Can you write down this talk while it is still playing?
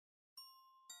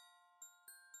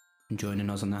Joining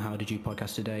us on the How Did You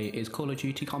podcast today is Call of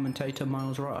Duty commentator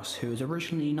Miles Ross, who is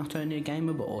originally not only a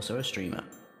gamer but also a streamer.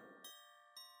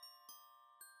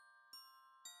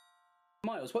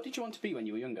 Miles, what did you want to be when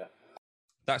you were younger?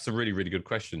 That's a really, really good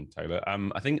question, Taylor.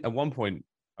 I think at one point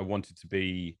I might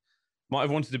have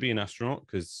wanted to be an astronaut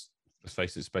because, let's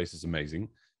face it, space is amazing.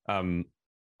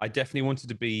 I definitely wanted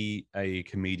to be a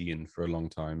comedian for a long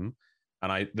time.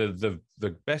 And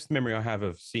the best memory I have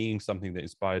of seeing something that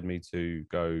inspired me to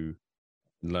go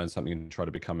and learn something and try to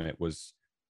become it was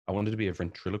I wanted to be a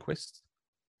ventriloquist,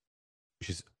 which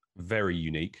is very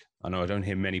unique. I know I don't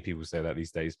hear many people say that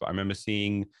these days, but I remember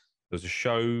seeing there was a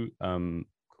show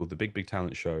called the Big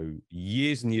Talent Show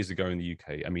years and years ago in the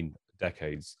UK. I mean,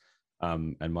 decades.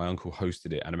 And my uncle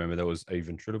hosted it. And I remember there was a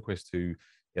ventriloquist who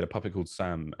had a puppet called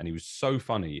Sam, and he was so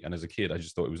funny. And as a kid, I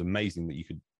just thought it was amazing that you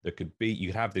could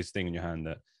have this thing in your hand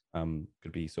that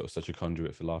could be sort of such a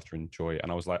conduit for laughter and joy.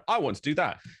 And I was like, I want to do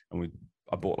that. And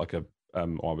I bought like or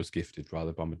I was gifted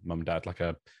rather by my mum and dad, like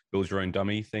a build your own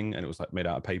dummy thing. And it was like made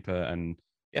out of paper. And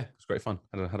yeah, it was great fun.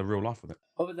 Had a real laugh with it.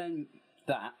 Other than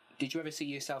that, did you ever see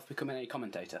yourself becoming a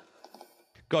commentator?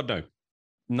 God, no.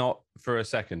 Not for a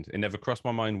second. It never crossed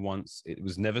my mind once. It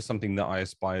was never something that I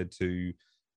aspired to.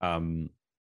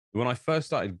 When I first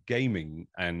started gaming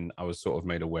and I was sort of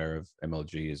made aware of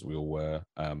MLG, as we all were,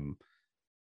 I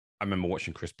remember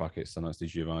watching Chris Bucket, Sometimes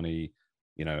Giovanni,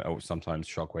 sometimes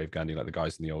Shockwave, Gandhi, like the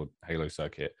guys in the old Halo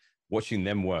circuit, watching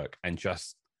them work, and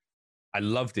I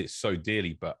loved it so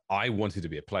dearly, but I wanted to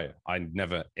be a player. I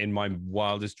never, in my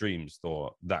wildest dreams,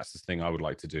 thought that's the thing I would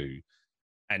like to do.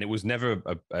 And it was never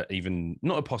even,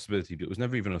 not a possibility, but it was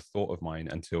never even a thought of mine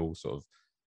until sort of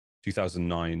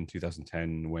 2009,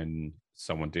 2010, when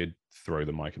someone did throw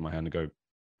the mic in my hand and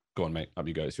go on, mate, up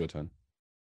you go, it's your turn.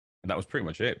 And that was pretty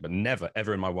much it. But never,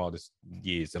 ever in my wildest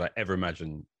years did I ever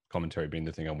imagine commentary being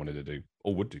the thing I wanted to do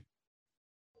or would do.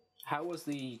 How was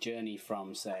the journey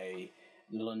from, say,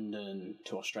 London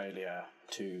to Australia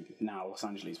to now Los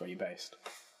Angeles, where you're based?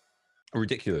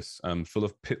 Ridiculous, full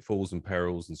of pitfalls and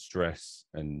perils and stress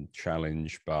and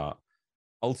challenge, but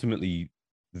ultimately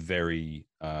very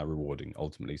rewarding.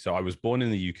 Ultimately, so I was born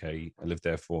in the UK. I lived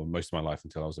there for most of my life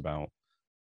until I was about,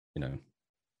 until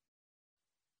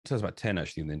I was about 10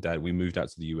 actually. And then we moved out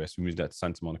to the US. We moved out to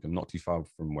Santa Monica, not too far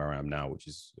from where I am now, which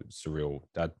is surreal.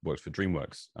 Dad worked for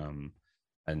DreamWorks,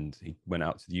 and he went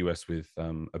out to the US with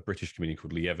a British comedian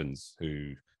called Lee Evans,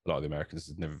 who a lot of the Americans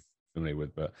is never familiar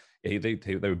with, but they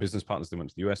were business partners. They went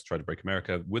to the US, tried to break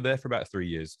America. We're there for about 3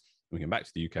 years. We came back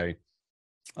to the UK.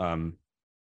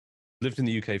 Lived in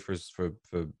the UK for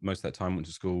most of that time. Went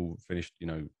to school, finished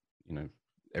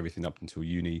everything up until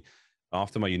uni.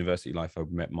 After my university life, I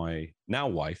met my now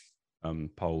wife,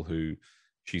 Pole, who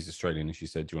she's Australian, and she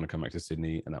said, "Do you want to come back to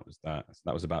Sydney?" And that was that. So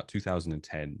that was about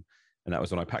 2010, and that was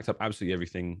when I packed up absolutely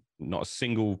everything. Not a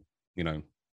single,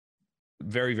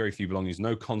 very, very few belongings,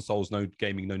 no consoles, no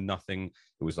gaming, no nothing.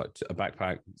 It was like a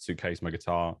backpack, suitcase, my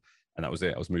guitar, and that was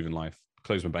it. I was moving life.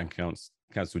 Closed my bank accounts,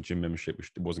 cancelled gym membership,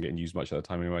 which wasn't getting used much at the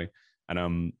time anyway.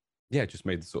 And just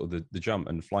made the jump,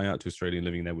 and flying out to Australia and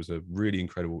living there was a really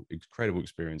incredible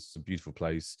experience. It's a beautiful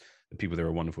place. The people there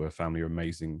are wonderful. Her family are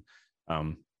amazing.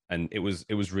 And it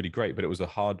was really great, but it was a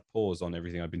hard pause on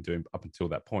everything I've been doing up until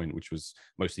that point, which was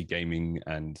mostly gaming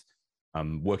and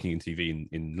working in TV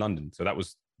in London. So that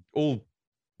was all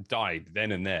died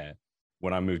then and there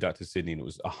when I moved out to Sydney, and it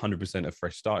was 100% a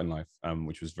fresh start in life,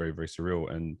 which was very, very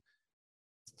surreal. And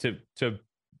to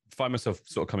find myself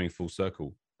sort of coming full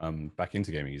circle back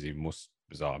into gaming is even more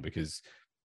bizarre, because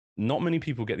not many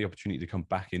people get the opportunity to come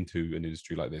back into an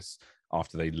industry like this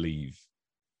after they leave.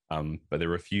 But there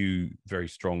were a few very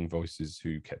strong voices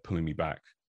who kept pulling me back.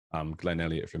 Glenn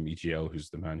Elliott from EGL, who's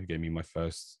the man who gave me my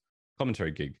first commentary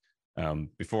gig.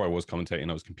 Before I was commentating,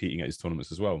 I was competing at his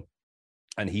tournaments as well.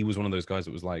 And he was one of those guys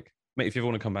that was like, mate, if you ever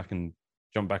want to come back and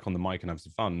jump back on the mic and have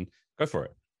some fun, go for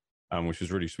it. Which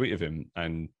was really sweet of him.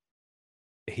 And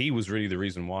he was really the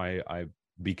reason why I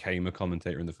became a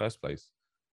commentator in the first place.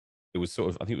 It was I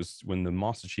think it was when the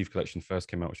Master Chief Collection first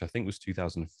came out, which I think was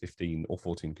 2015 or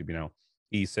 14, could be now.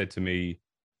 He said to me,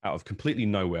 out of completely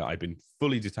nowhere, I'd been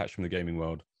fully detached from the gaming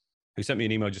world. He sent me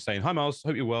an email just saying, "Hi, Miles,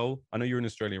 hope you're well. I know you're in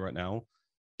Australia right now.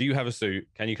 Do you have a suit?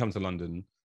 Can you come to London?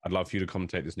 I'd love for you to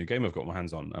commentate this new game I've got my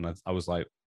hands on." And I was like,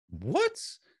 what?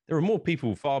 There are more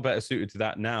people far better suited to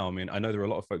that now. I mean, I know there are a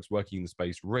lot of folks working in the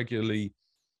space regularly.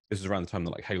 This was around the time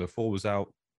that like Halo 4 was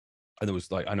out. And there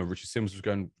was like, I know Richard Sims was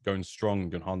going strong,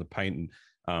 going hard in the paint,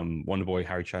 and Wonder Boy,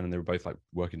 Harry Chan, and they were both like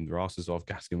working their asses off.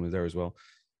 Gaskin was there as well.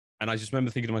 And I just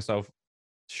remember thinking to myself,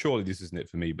 surely this isn't it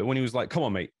for me. But when he was like, "Come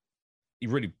on, mate," he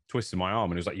really twisted my arm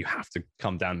and he was like, "You have to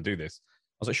come down and do this."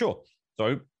 I was like, "Sure."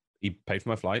 So he paid for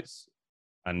my flights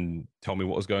and told me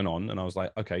what was going on. And I was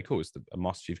like, okay, cool. It's a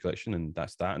Master Chief Collection, and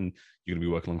that's that. And you're going to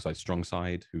be working alongside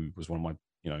Strongside, who was one of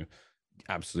my,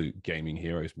 absolute gaming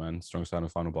heroes, man. Strongside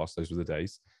and Final Boss, those were the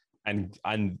days.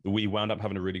 And we wound up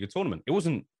having a really good tournament. It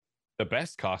wasn't the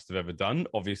best cast I've ever done,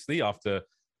 obviously, after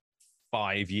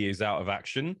 5 years out of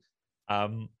action.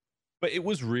 But it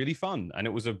was really fun, and it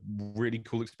was a really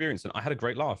cool experience. And I had a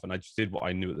great laugh, and I just did what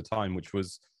I knew at the time, which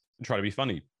was try to be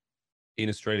funny. In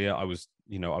Australia, I was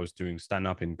doing stand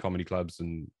up in comedy clubs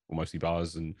and mostly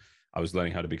bars, and I was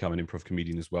learning how to become an improv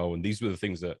comedian as well. And these were the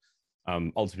things that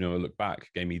ultimately, when I look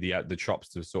back, gave me the chops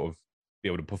to sort of be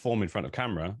able to perform in front of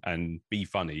camera and be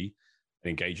funny and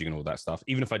engaging and all that stuff,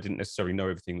 even if I didn't necessarily know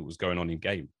everything that was going on in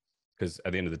game. Because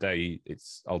at the end of the day,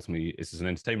 it's an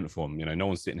entertainment form. No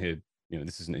one's sitting here.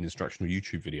 This isn't an instructional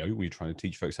YouTube video. We're trying to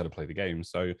teach folks how to play the game.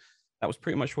 So that was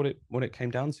pretty much what it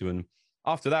came down to. And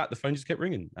after that, the phone just kept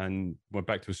ringing, and went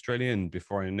back to Australia. And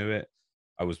before I knew it,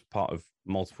 I was part of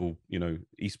multiple,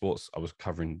 eSports. I was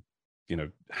covering,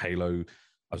 Halo.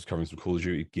 I was covering some Call of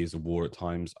Duty, Gears of War at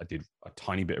times. I did a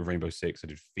tiny bit of Rainbow Six. I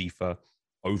did FIFA,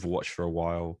 Overwatch for a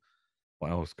while.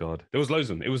 What else? God, there was loads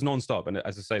of them. It was nonstop. And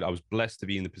as I said, I was blessed to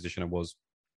be in the position I was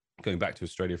going back to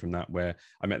Australia from that, where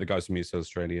I met the guys from ESL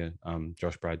Australia,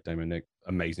 Josh, Brad, Damon, Nick,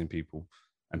 amazing people.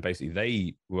 And basically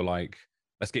they were like,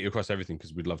 let's get you across everything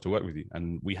because we'd love to work with you.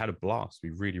 And we had a blast.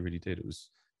 We really, really did.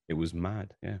 It was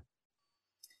mad. Yeah.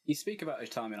 You speak about your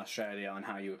time in Australia and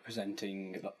how you were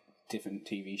presenting different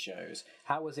TV shows.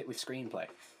 How was it with screenplay?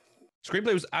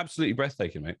 Screenplay was absolutely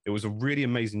breathtaking, mate. It was a really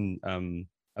amazing,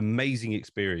 amazing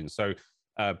experience. So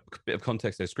a bit of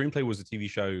context there. Screenplay was a TV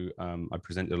show I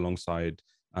presented alongside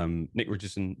Nick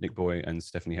Richardson, Nick Boy, and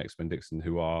Stephanie Hexman Dixon,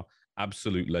 who are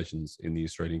absolute legends in the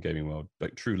Australian gaming world,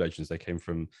 like true legends. They came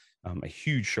from a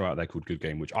huge show out there called Good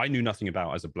Game, which I knew nothing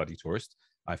about as a bloody tourist.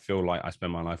 I feel like I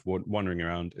spend my life wandering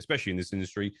around, especially in this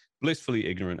industry, blissfully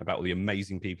ignorant about all the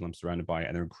amazing people I'm surrounded by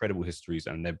and their incredible histories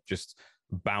and their just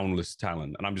boundless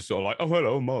talent. And I'm just sort of like, oh,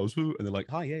 hello, Mars. And they're like,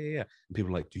 hi, yeah. And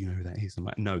people are like, do you know who that is? I'm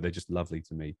like, no, they're just lovely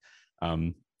to me.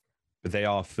 But they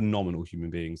are phenomenal human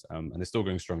beings, and they're still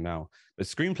going strong now. But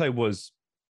screenplay was,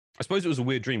 I suppose it was a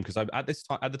weird dream, because at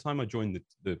the time I joined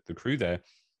the crew there,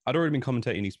 I'd already been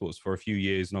commentating esports for a few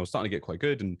years, and I was starting to get quite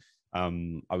good.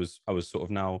 And I was sort of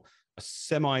now a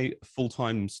semi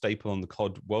full-time staple on the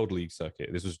COD World League circuit.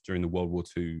 This was during the World War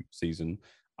II season.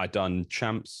 I'd done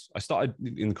champs. I started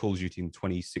in the Call of Duty in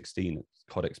 2016 at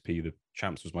COD XP. The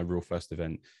champs was my real first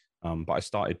event, but I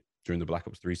started during the Black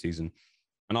Ops 3 season.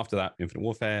 And after that, Infinite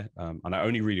Warfare, and I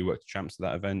only really worked champs at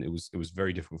that event. It was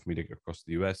very difficult for me to get across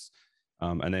the US.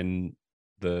 And then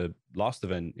the last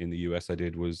event in the US I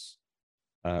did was,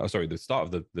 the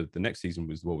start of the next season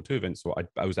was the World War II event. So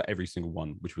I was at every single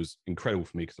one, which was incredible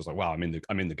for me, because I was like, wow, I'm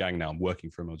in the gang now. I'm working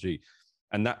for MLG.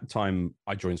 And that time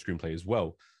I joined Screenplay as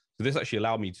well. So this actually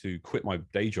allowed me to quit my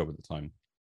day job at the time,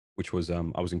 which was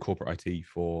I was in corporate IT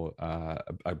for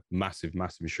a massive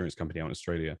insurance company out in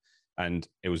Australia. And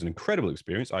it was an incredible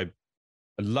experience. I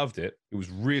loved it. It was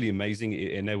really amazing.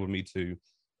 It enabled me to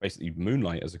basically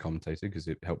moonlight as a commentator, because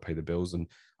it helped pay the bills. And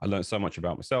I learned so much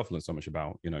about myself, learned so much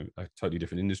about, a totally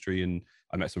different industry. And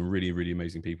I met some really, really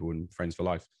amazing people and friends for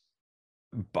life.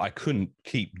 But I couldn't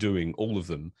keep doing all of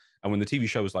them. And when the TV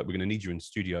show was like, we're going to need you in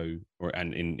studio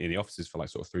and in the offices for like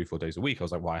sort of 3-4 days a week, I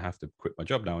was like, well, I have to quit my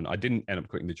job now. And I didn't end up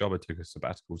quitting the job. I took a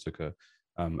sabbatical, took a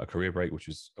career break, which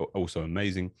was also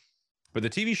amazing. But the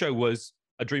TV show was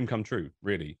a dream come true,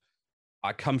 really.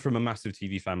 I come from a massive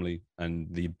TV family, and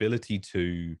the ability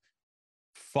to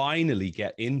finally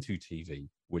get into TV,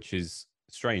 which is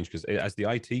strange, because as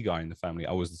the IT guy in the family,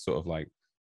 I was sort of like,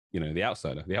 the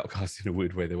outsider, the outcast in a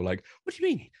weird way. They were like, what do you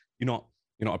mean? You're not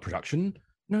a production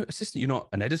assistant? You're not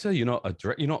an editor? You're not a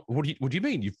director? You're not, what do you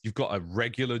mean? You've got a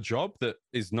regular job that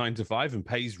is 9 to 5 and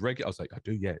pays regular? I was like, I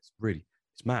do, yeah, it's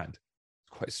mad.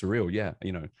 Quite surreal. Yeah.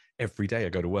 Every day I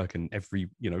go to work, and every,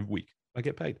 week I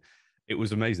get paid. It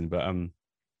was amazing. But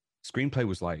Screenplay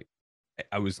was like,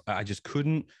 I just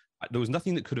couldn't, there was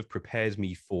nothing that could have prepared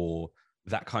me for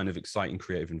that kind of exciting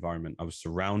creative environment. I was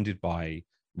surrounded by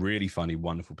really funny,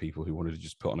 wonderful people who wanted to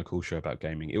just put on a cool show about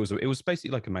gaming. It was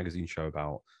basically like a magazine show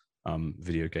about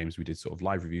video games. We did sort of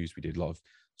live reviews. We did a lot of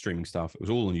streaming stuff. It was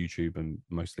all on YouTube, and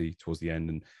mostly towards the end.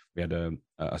 And we had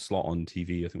a slot on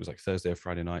TV. I think it was like Thursday or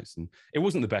Friday nights. And it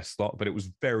wasn't the best slot, but it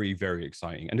was very, very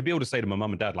exciting. And to be able to say to my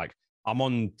mum and dad, like, I'm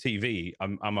on TV,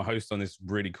 I'm a host on this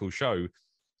really cool show.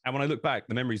 And when I look back,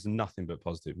 the memories are nothing but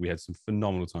positive. We had some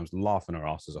phenomenal times, laughing our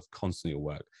asses off constantly at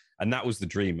work. And that was the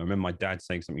dream. I remember my dad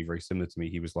saying something very similar to me.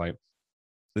 He was like,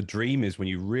 the dream is when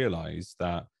you realize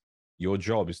that your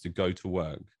job is to go to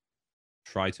work,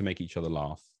 try to make each other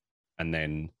laugh, and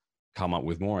then come up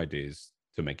with more ideas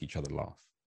to make each other laugh.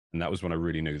 And that was when I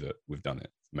really knew that we've done it,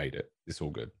 made it. It's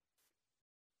all good.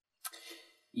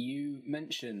 You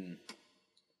mention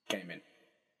gaming,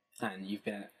 and you've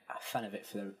been a fan of it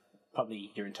for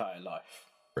probably your entire life.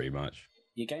 Pretty much.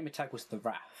 Your gamer tag was the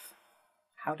Wrath.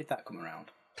 How did that come around?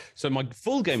 So my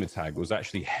full gamer tag was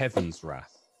actually Heaven's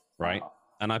Wrath, right? Wow.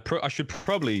 And I should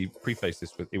probably preface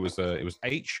this with it was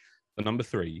H, the number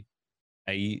 3,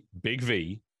 A, big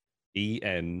V,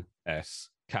 ENS,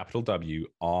 capital W,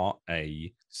 RA,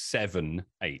 7H.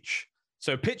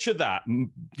 So picture that,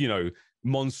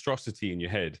 monstrosity in your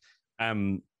head.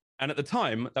 And at the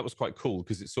time, that was quite cool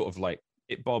because it's sort of like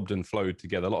it bobbed and flowed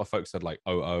together. A lot of folks had like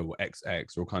OO or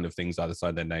XX or kind of things either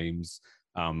side their names,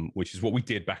 which is what we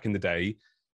did back in the day.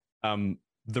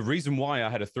 The reason why I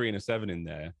had a 3 and a 7 in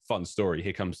there, fun story.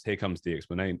 Here comes the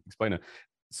explainer.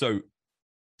 So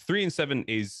 3 and 7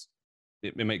 is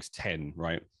it makes 10,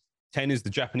 right? 10 is the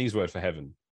Japanese word for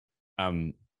heaven.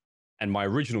 And my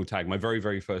original tag, my very,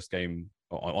 very first game,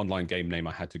 online game name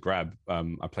I had to grab,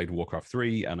 I played Warcraft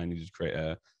 3 and I needed to create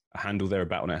a handle there, a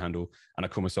Battle.net handle, and I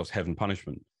called myself Heaven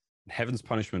Punishment. Heaven's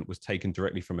Punishment was taken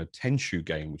directly from a Tenchu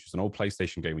game, which is an old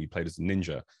PlayStation game where you played as a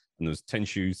ninja. And there was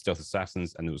Tenchu Stealth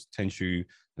Assassins, and there was Tenchu, I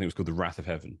think it was called The Wrath of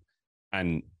Heaven.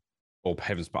 Or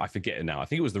Heaven's, but I forget it now. I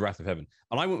think it was The Wrath of Heaven.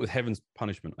 And I went with Heaven's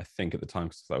Punishment, I think, at the time,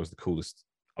 because that was the coolest.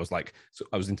 I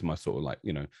was into my sort of like,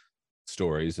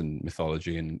 stories and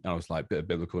mythology, and I was like, bit of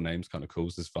biblical names, kind of cool,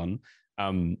 this is fun.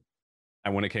 And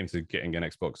when it came to getting an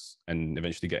Xbox and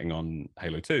eventually getting on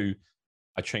Halo 2,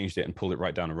 I changed it and pulled it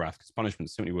right down to Wrath because Punishment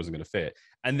simply wasn't going to fit.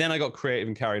 And then I got creative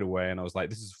and carried away, and I was like,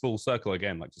 this is full circle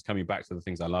again, like just coming back to the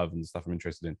things I love and the stuff I'm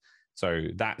interested in. So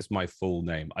that is my full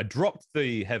name. I dropped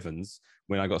the Heavens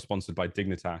when I got sponsored by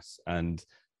Dignitas, and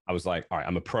I was like, all right,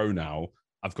 I'm a pro now.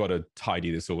 I've got to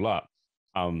tidy this all up.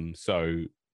 So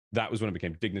that was when it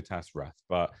became Dignitas Wrath.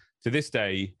 But to this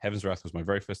day, Heaven's Wrath was my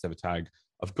very first ever tag.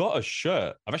 I've got a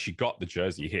shirt. I've actually got the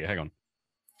jersey here. Hang on.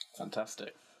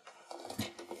 Fantastic.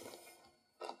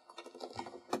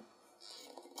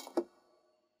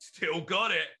 Still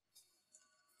got it.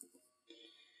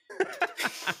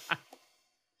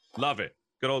 Love it.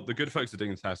 The good folks at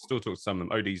Dignitas. Still talk to some of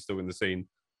them. OD's still in the scene.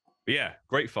 But yeah,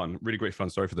 great fun. Really great fun.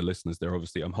 Sorry for the listeners there.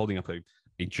 Obviously, I'm holding up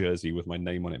a jersey with my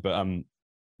name on it. But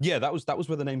yeah, that was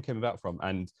where the name came about from.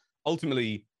 And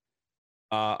ultimately,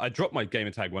 I dropped my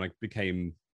gamer tag when I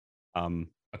became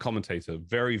a commentator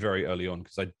very, very early on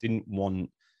because I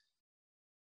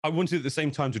wanted at the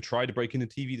same time to try to break into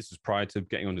TV. This was prior to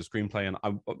getting onto screenplay, and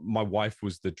my wife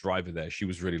was the driver there. She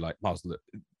was really like, Miles, look,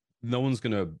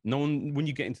 when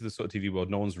you get into the sort of TV world,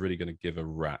 no one's really going to give a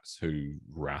rat's who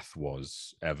Wrath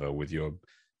was ever with your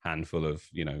handful of,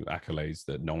 accolades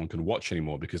that no one can watch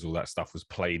anymore because all that stuff was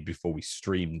played before we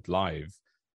streamed live.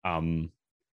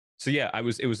 So yeah, I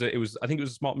think it was a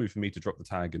smart move for me to drop the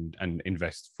tag and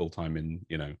invest full time in,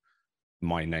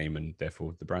 my name and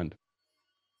therefore the brand.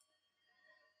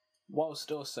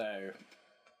 Whilst also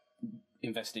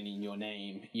investing in your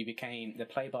name, you became the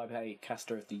play-by-play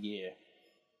caster of the year.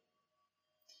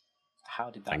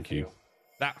 How did that feel? Thank you.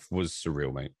 That was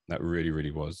surreal, mate. That really,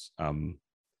 really was.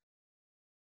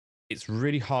 It's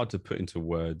really hard to put into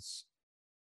words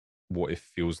what it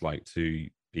feels like to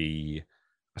be,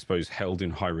 I suppose, held in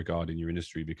high regard in your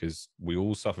industry, because we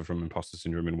all suffer from imposter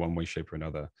syndrome in one way, shape, or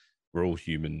another. We're all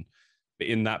human. But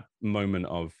in that moment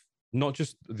of not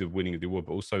just the winning of the award,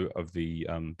 but also of the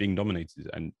being nominated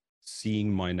and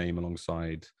seeing my name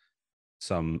alongside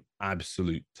some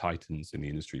absolute titans in the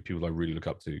industry, people I really look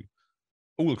up to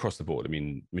all across the board. I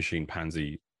mean, Machine,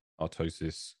 Pansy,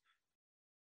 Artosis,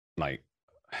 like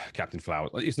Captain Flower.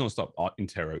 It's non-stop.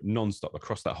 Intero, non-stop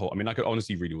across that whole. I mean, I could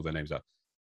honestly read all their names out.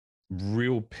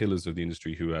 Real pillars of the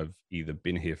industry who have either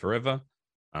been here forever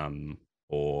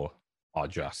or are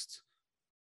just,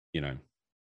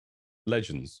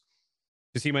 legends.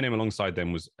 To see my name alongside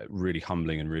them was really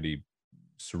humbling and really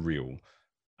surreal.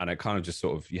 And it kind of just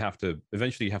sort of, you have to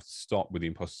stop with the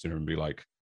imposter syndrome and be like,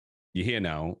 you're here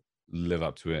now, live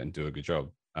up to it and do a good job.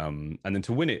 And then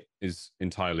to win it is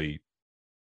entirely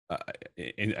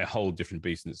in a whole different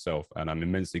beast in itself. And I'm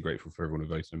immensely grateful for everyone who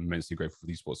voted. I'm immensely grateful for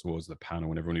the eSports Awards, the panel,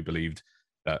 and everyone who believed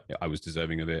that I was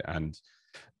deserving of it. And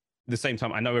at the same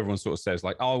time, I know everyone sort of says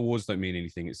like, oh, awards don't mean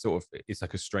anything. It's like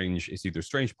it's either a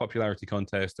strange popularity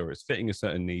contest or it's fitting a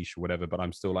certain niche or whatever. But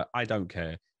I'm still like, I don't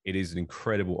care. It is an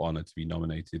incredible honor to be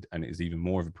nominated, and it is even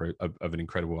more of an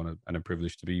incredible honor and a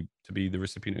privilege to be the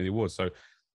recipient of the award. So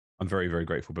I'm very, very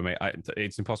grateful. But mate,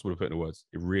 it's impossible to put into words.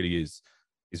 It really is.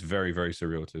 It's very, very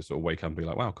surreal to sort of wake up and be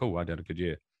like, wow, cool, I had a good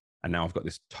year. And now I've got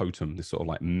this totem, this sort of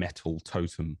like metal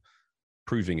totem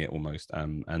proving it almost.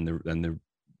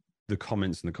 The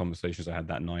comments and the conversations I had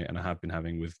that night, and I have been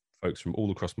having with folks from all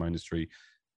across my industry,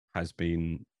 has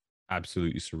been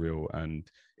absolutely surreal. And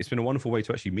it's been a wonderful way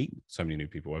to actually meet so many new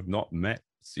people I've not met.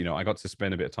 You know, I got to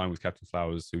spend a bit of time with Captain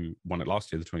Flowers, who won it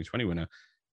last year, the 2020 winner.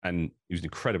 And he was an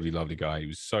incredibly lovely guy. He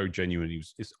was so genuine. He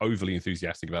was just overly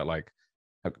enthusiastic about like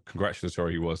how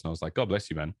congratulatory he was. And I was like, God bless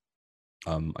you, man.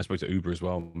 I spoke to Uber as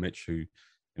well, Mitch, who,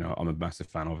 you know, I'm a massive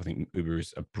fan of. I think Uber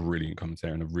is a brilliant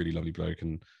commentator and a really lovely bloke.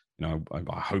 And, you know,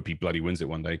 I hope he bloody wins it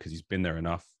one day because he's been there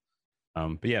enough.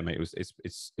 But yeah, mate,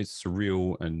 it's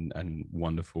surreal and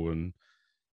wonderful. And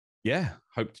yeah,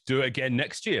 hope to do it again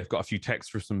next year. I've got a few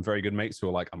texts from some very good mates who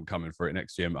are like, I'm coming for it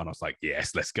next year. And I was like,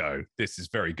 yes, let's go. This is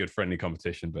very good, friendly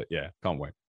competition. But yeah, can't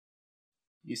wait.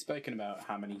 You've spoken about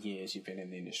how many years you've been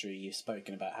in the industry. You've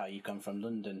spoken about how you've gone from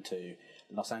London to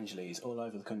Los Angeles, all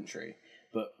over the country.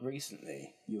 But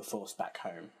recently, you were forced back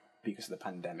home because of the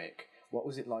pandemic. What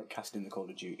was it like casting the Call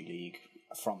of Duty League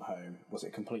from home? Was it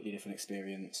a completely different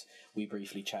experience? We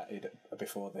briefly chatted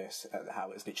before this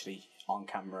how it's literally on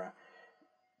camera.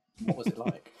 What was it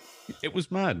like? It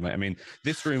was mad, mate. I mean,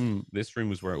 this room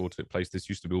was where it all took place. This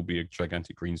used to all be a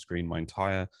gigantic green screen. My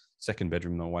entire second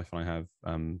bedroom, my wife and I have,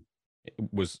 it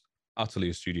was utterly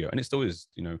a studio, and it still is.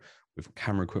 You know, with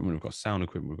camera equipment, we've got sound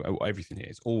equipment, we've got everything here.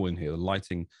 It's all in here. The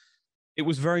lighting. It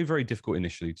was very, very difficult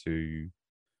initially to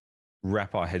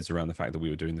wrap our heads around the fact that we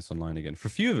were doing this online again. For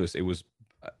a few of us, it was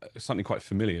something quite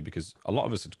familiar because a lot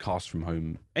of us had cast from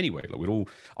home anyway. Like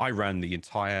I ran the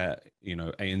entire, you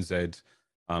know, ANZ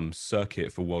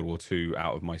circuit for World War II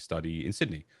out of my study in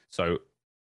Sydney. So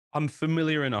I'm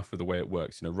familiar enough with the way it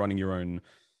works. You know, running your own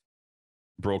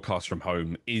broadcast from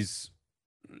home is,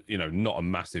 you know, not a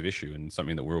massive issue and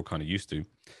something that we're all kind of used to.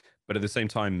 But at the same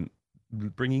time,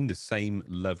 bringing the same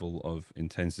level of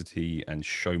intensity and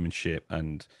showmanship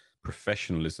and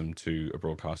professionalism to a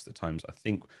broadcast at times, I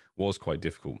think was quite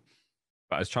difficult.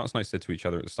 But as Chance and I said to each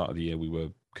other at the start of the year, we were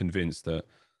convinced that,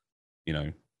 you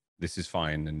know, this is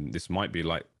fine, and this might be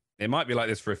like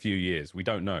this for a few years. We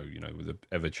don't know, you know, with the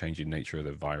ever-changing nature of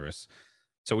the virus.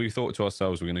 So we thought to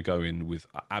ourselves, we're going to go in with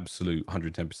absolute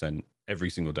 110% every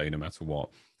single day, no matter what.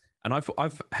 And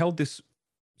I've held this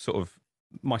sort of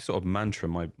mantra,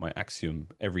 my axiom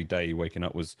every day waking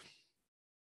up was,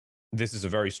 this is a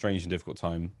very strange and difficult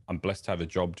time. I'm blessed to have a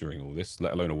job during all this,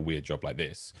 let alone a weird job like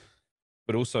this.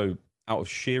 But also, out of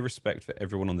sheer respect for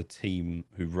everyone on the team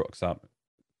who rocks up,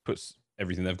 puts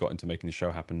everything they've got into making the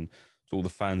show happen, to all the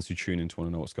fans who tune in to want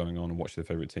to know what's going on and watch their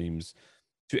favorite teams,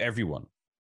 to everyone,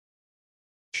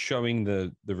 showing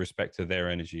the respect to their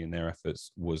energy and their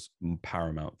efforts was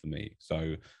paramount for me.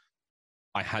 So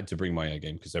I had to bring my A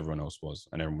game because everyone else was,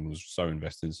 and everyone was so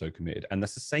invested and so committed. And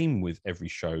that's the same with every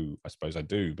show, I suppose I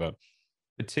do, but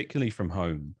particularly from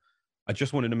home, I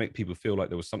just wanted to make people feel like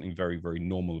there was something very, very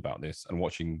normal about this and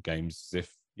watching games as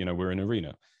if, you know, we're in an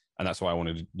arena. And that's why I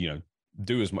wanted to, you know,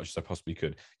 do as much as I possibly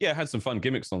could. Yeah, I had some fun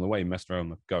gimmicks on the way, messed around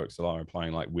with Go XLR,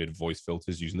 applying like weird voice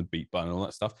filters, using the beat button and all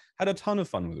that stuff. Had a ton of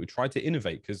fun with it. We tried to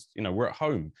innovate because, you know, we're at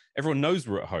home. Everyone knows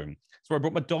we're at home. So I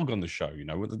brought my dog on the show, you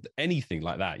know, with anything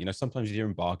like that. You know, sometimes you hear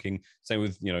him barking. Same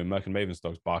with, you know, Merc and Maven's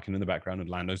dogs barking in the background and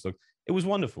Lando's dog. It was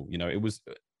wonderful. You know,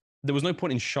 there was no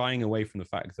point in shying away from the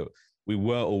fact that we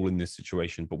were all in this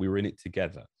situation, but we were in it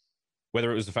together.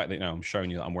 Whether it was the fact that, you know, I'm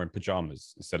showing you that I'm wearing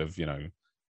pajamas instead of, you know,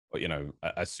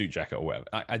 a suit jacket or whatever.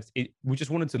 We just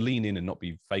wanted to lean in and not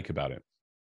be fake about it.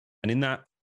 And in that,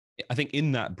 I think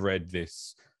in that bred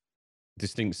this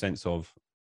distinct sense of,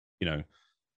 you know,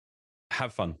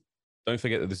 have fun. Don't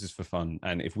forget that this is for fun.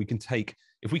 And if we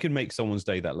can make someone's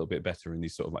day that little bit better in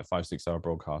these sort of like 5-6 hour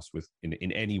broadcasts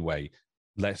in any way,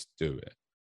 let's do it.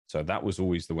 So that was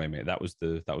always the way, mate. That was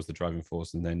the driving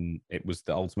force. And then it was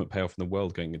the ultimate payoff in the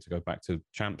world, getting to go back to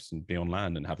champs and be on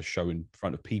land and have a show in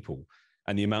front of people.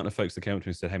 And the amount of folks that came up to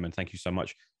me and said, hey, man, thank you so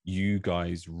much. You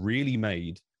guys really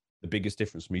made the biggest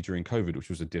difference for me during COVID, which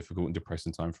was a difficult and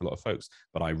depressing time for a lot of folks.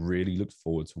 But I really looked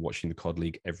forward to watching the COD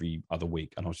League every other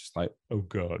week. And I was just like, oh,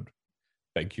 God,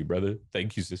 thank you, brother.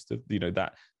 Thank you, sister. You know,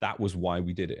 that was why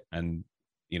we did it. And,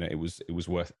 you know, it was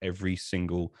worth every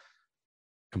single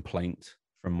complaint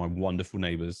from my wonderful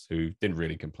neighbors who didn't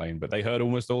really complain, but they heard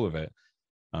almost all of it.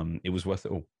 It was worth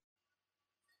it all.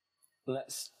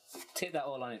 Let's tip that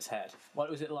all on its head. What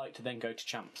was it like to then go to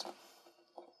Champs?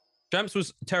 Champs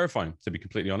was terrifying, to be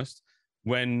completely honest.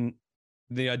 When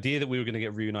the idea that we were going to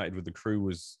get reunited with the crew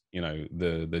was, you know,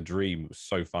 the dream. It was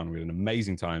so fun. We had an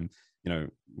amazing time, you know,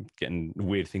 getting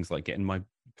weird things like getting my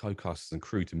co-casters and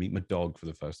crew to meet my dog for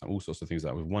the first time, all sorts of things.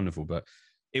 That was wonderful. But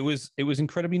it was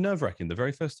incredibly nerve-wracking. The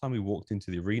very first time we walked into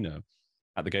the arena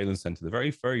at the Galen Centre, the very,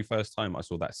 very first time I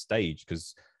saw that stage,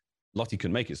 because Lottie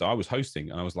couldn't make it, so I was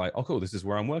hosting, and I was like, "Oh, cool, this is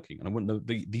where I'm working." And I went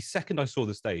the second I saw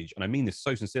the stage, and I mean this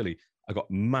so sincerely, I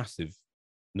got massive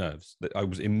nerves. That I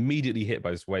was immediately hit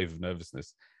by this wave of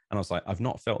nervousness, and I was like, "I've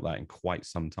not felt that in quite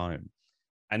some time,"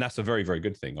 and that's a very, very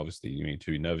good thing. Obviously, you mean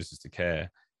to be nervous is to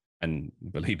care, and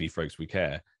believe me, folks, we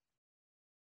care.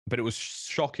 But it was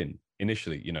shocking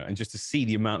initially, and just to see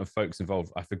the amount of folks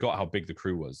involved. I forgot how big the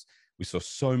crew was. We saw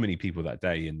so many people that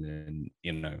day, and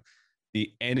then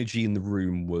the energy in the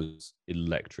room was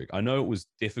electric. I know it was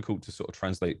difficult to sort of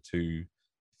translate to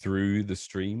through the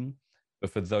stream,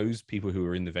 but for those people who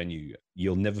were in the venue,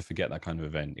 you'll never forget that kind of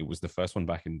event. It was the first one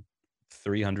back in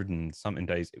 300 and something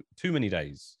days, too many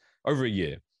days, over a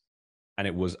year. And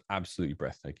it was absolutely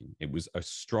breathtaking. It was a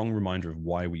strong reminder of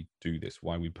why we do this,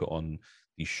 why we put on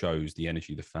these shows, the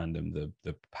energy, the fandom,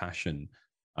 the passion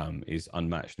is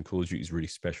unmatched. And Call of Duty is really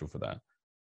special for that.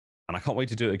 And I can't wait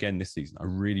to do it again this season. I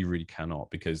really, really cannot,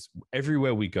 because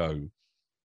everywhere we go,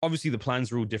 obviously the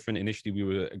plans are all different. Initially, we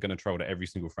were going to travel to every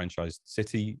single franchise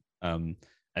city. And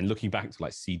looking back to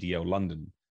like CDL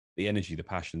London, the energy, the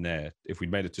passion there. If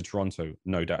we'd made it to Toronto,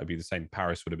 no doubt it'd be the same.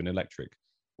 Paris would have been electric.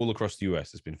 All across the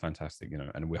US has been fantastic,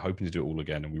 and we're hoping to do it all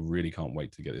again. And we really can't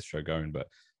wait to get this show going. But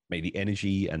maybe the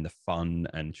energy and the fun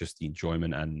and just the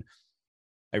enjoyment and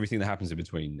everything that happens in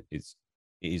between it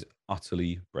is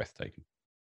utterly breathtaking.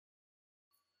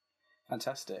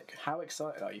 Fantastic. How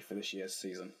excited are you for this year's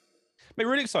season? I'm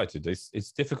really excited.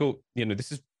 It's difficult. This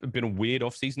has been a weird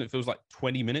off season. It feels like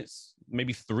 20 minutes,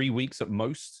 maybe 3 weeks at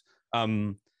most.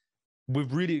 We're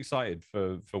really excited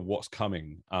for what's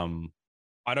coming.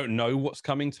 I don't know what's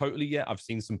coming totally yet. I've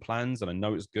seen some plans and I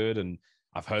know it's good, and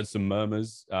I've heard some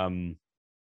murmurs. I'm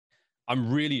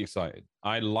really excited.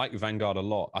 I like Vanguard a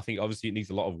lot. I think obviously it needs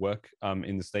a lot of work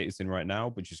in the state it's in right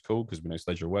now, which is cool because we know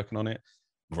Sledge are working on it.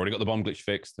 We've already got the bomb glitch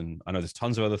fixed, and I know there's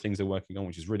tons of other things they're working on,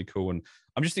 which is really cool. And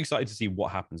I'm just excited to see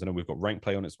what happens. I know we've got rank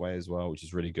play on its way as well, which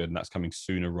is really good, and that's coming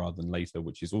sooner rather than later,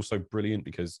 which is also brilliant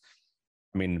because,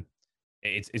 I mean,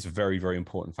 it's a very, very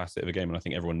important facet of a game, and I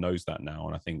think everyone knows that now.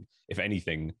 And I think, if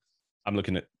anything, I'm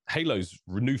looking at Halo's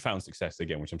newfound success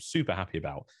again, which I'm super happy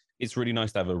about. It's really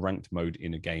nice to have a ranked mode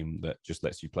in a game that just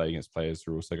lets you play against players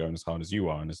who are also going as hard as you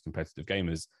are, and as competitive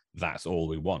gamers, that's all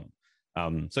we want.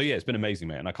 So yeah, it's been amazing,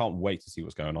 mate, and I can't wait to see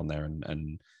what's going on there.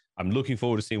 And I'm looking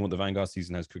forward to seeing what the Vanguard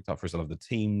season has cooked up for us. I love the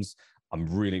teams. I'm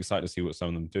really excited to see what some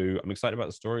of them do. I'm excited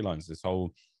about the storylines. This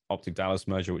whole Optic Dallas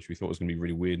merger, which we thought was going to be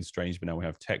really weird and strange, but now we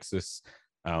have Texas,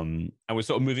 and we're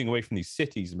sort of moving away from these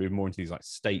cities and moving more into these like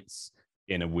states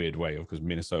in a weird way, because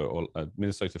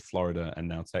Minnesota, Florida, and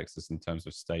now Texas in terms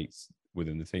of states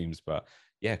within the teams. But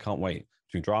yeah, can't wait.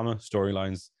 Between drama,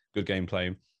 storylines, good gameplay.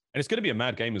 And it's going to be a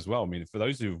mad game as well. I mean, for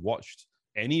those who've watched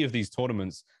any of these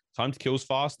tournaments, time to kill's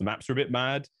fast. The maps are a bit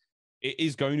mad. It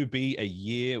is going to be a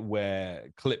year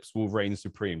where clips will reign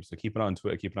supreme. So keep an eye on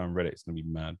Twitter, keep an eye on Reddit. It's going to be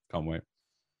mad. Can't wait.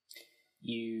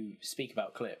 You speak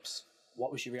about clips.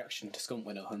 What was your reaction to Scump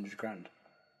winning 100 grand?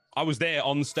 I was there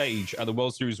on stage at the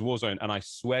World Series Warzone, and I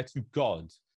swear to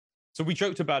God. So we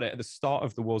joked about it at the start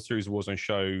of the World Series Warzone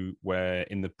show, where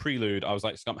in the prelude, I was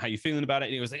like, Scump, how you feeling about it?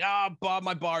 And he was like,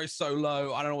 my bar is so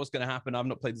low. I don't know what's going to happen. I've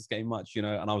not played this game much, And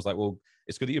I was like, well,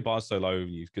 it's good that your bar's so low.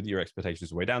 It's good that your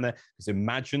expectations are way down there. Because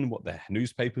imagine what the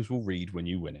newspapers will read when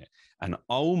you win it. And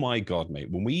oh my God,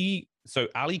 mate, so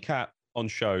Ali Cat on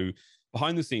show,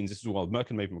 behind the scenes, this is while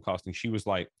Merkin made from casting, she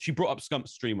brought up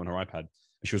Scump's stream on her iPad.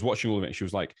 And she was watching all of it. And she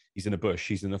was like, he's in a bush.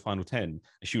 He's in the final 10. And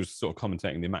she was sort of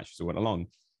commentating the match as it went along.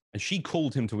 And she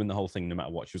called him to win the whole thing no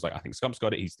matter what. She was like, I think Scump's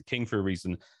got it. He's the king for a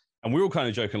reason. And we were all kind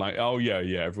of joking like, oh, yeah,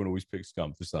 everyone always picks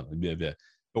Scump for something. Blah, blah.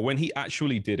 But when he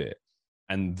actually did it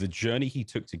and the journey he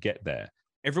took to get there,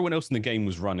 everyone else in the game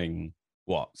was running,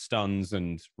 stuns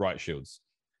and riot shields.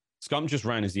 Scump just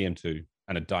ran his EM2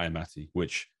 and a Diamati,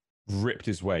 which ripped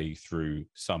his way through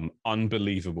some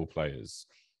unbelievable players.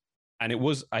 And it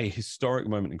was a historic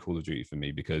moment in Call of Duty for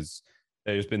me, because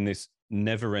there's been this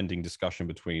never-ending discussion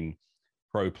between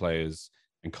pro players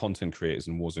and content creators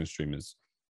and Warzone streamers,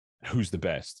 who's the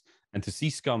best. And to see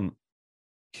Scum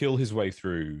kill his way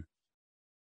through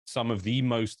some of the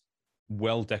most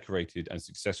well-decorated and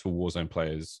successful Warzone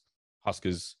players,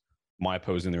 Huskers,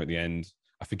 Maipo was in there at the end.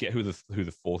 I forget who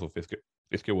the fourth or fifth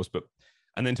kill was,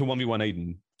 and then to 1v1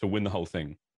 Aiden to win the whole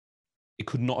thing. It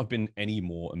could not have been any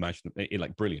more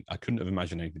brilliant. I couldn't have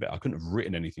imagined anything better. I couldn't have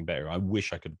written anything better. I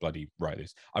wish I could bloody write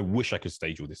this. I wish I could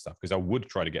stage all this stuff, because I would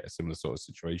try to get a similar sort of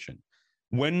situation.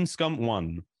 When Scump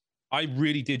won, I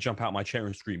really did jump out my chair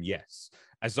and scream yes,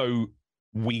 as though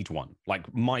we'd won,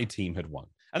 like my team had won.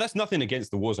 And that's nothing against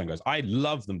the Warzone guys. I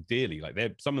love them dearly. Like,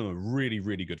 some of them are really,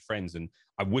 really good friends, and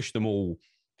I wish them all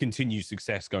continued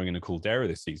success going into Caldera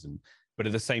this season. But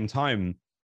at the same time,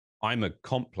 I'm a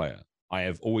comp player. I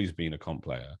have always been a comp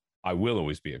player. I will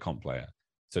always be a comp player.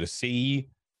 So to see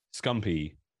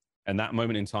Scumpy, and that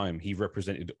moment in time, he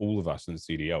represented all of us in the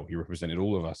CDL. He represented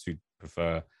all of us who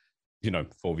prefer,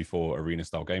 4v4 arena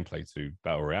style gameplay to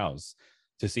battle royales.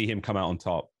 To see him come out on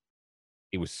top,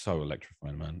 it was so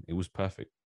electrifying, man. It was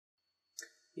perfect.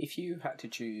 If you had to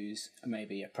choose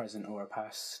maybe a present or a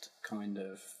past kind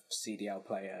of CDL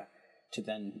player to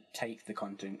then take the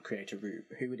content creator route,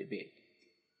 who would it be?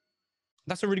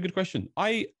 That's a really good question.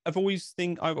 I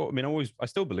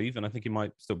still believe, and I think it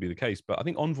might still be the case, but I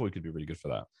think Envoy could be really good for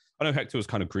that. I know Hector was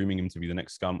kind of grooming him to be the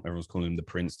next Scump. Everyone's calling him the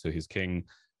prince to his king.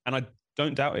 And I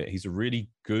don't doubt it. He's a really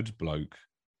good bloke.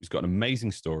 He's got an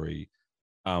amazing story.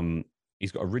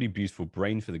 He's got a really beautiful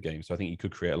brain for the game. So I think he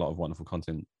could create a lot of wonderful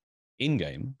content in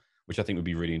game, which I think would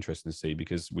be really interesting to see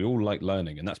because we all like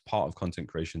learning. And that's part of content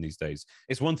creation these days.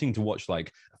 It's one thing to watch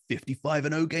like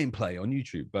 55-0 gameplay on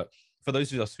YouTube, but for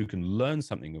those of us who can learn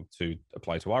something to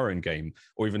apply to our own game,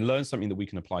 or even learn something that we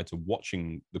can apply to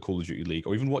watching the Call of Duty League,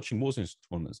 or even watching Warzone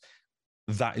tournaments,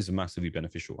 that is massively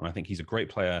beneficial. And I think he's a great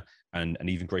player and an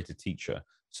even greater teacher.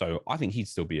 So I think he'd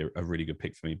still be a really good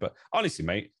pick for me. But honestly,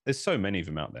 mate, there's so many of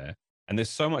them out there, and there's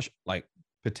so much like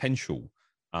potential.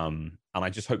 And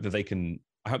I just hope that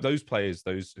I hope those players,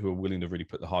 those who are willing to really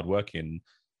put the hard work in,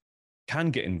 can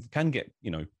get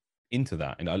into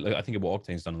that. And I think of what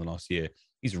Octane's done in the last year.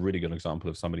 He's a really good example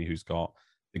of somebody who's got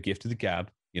the gift of the gab.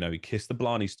 He kissed the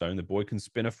Blarney Stone. The boy can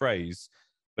spin a phrase,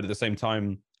 but at the same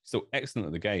time, still excellent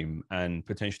at the game and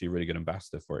potentially a really good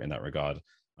ambassador for it in that regard.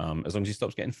 As long as he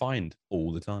stops getting fined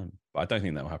all the time. But I don't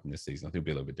think that will happen this season. I think it'll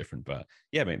be a little bit different. But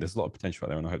yeah, mate, there's a lot of potential out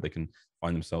there, and I hope they can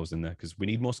find themselves in there because we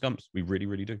need more Scumps. We really,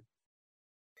 really do.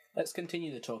 Let's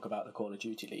continue to talk about the Call of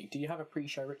Duty League. Do you have a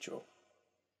pre-show ritual?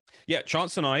 Yeah,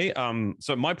 Chance and I,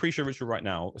 so my pre-show ritual right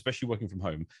now, especially working from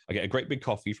home, I get a great big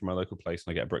coffee from my local place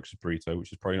and I get a breakfast burrito,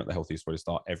 which is probably not the healthiest way to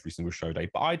start every single show day,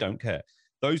 but I don't care.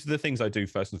 Those are the things I do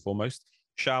first and foremost.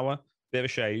 Shower, bit of a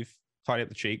shave, tidy up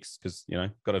the cheeks, because,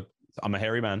 I'm a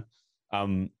hairy man.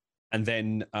 And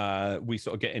then we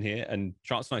sort of get in here and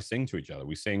Chance and I sing to each other.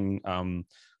 We sing,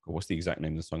 what's the exact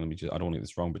name of the song? I don't want to get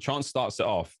this wrong, but Chance starts it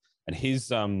off and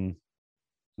his, oh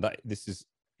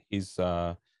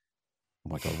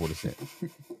my God, what is it?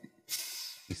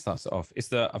 He starts it off.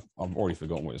 It's I've already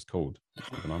forgotten what it's called.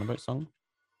 The Banana Boat song?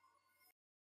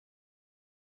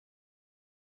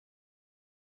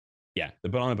 Yeah, the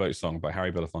Banana Boat song by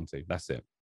Harry Belafonte. That's it.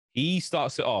 He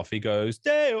starts it off. He goes,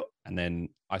 Dale, and then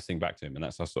I sing back to him, and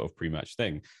that's our sort of pre-match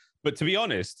thing. But to be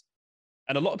honest,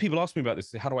 and a lot of people ask me about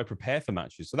this, how do I prepare for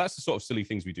matches? So that's the sort of silly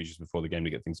things we do just before the game to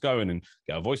get things going and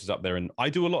get our voices up there. And I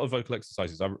do a lot of vocal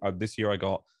exercises. This year I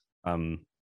got...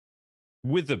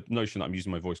 with the notion that I'm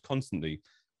using my voice constantly,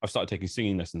 I've started taking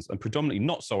singing lessons, and predominantly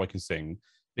not so I can sing,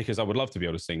 because I would love to be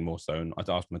able to sing more so. And I'd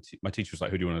ask my teacher was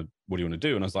like, what do you want to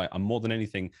do? And I was like, I'm more than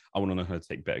anything, I want to know how to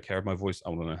take better care of my voice. I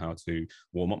want to know how to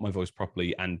warm up my voice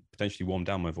properly and potentially warm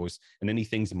down my voice, and any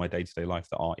things in my day-to-day life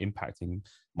that are impacting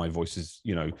my voice's,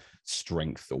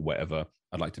 strength or whatever.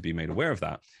 I'd like to be made aware of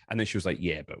that. And then she was like,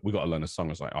 yeah, but we got to learn a song. I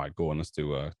was like, all right, go on, let's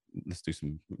do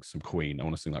some Queen. I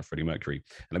want to sing like Freddie Mercury.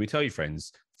 And let me tell you,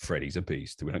 friends, Freddie's a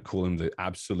beast. We don't call him the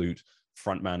absolute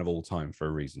front man of all time for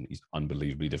a reason. He's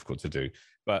unbelievably difficult to do.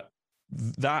 But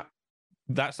that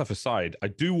stuff aside, I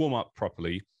do warm up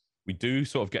properly. We do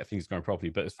sort of get things going properly.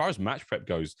 But as far as match prep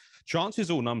goes, Chance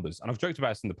is all numbers. And I've joked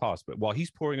about this in the past, but while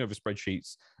he's poring over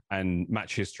spreadsheets and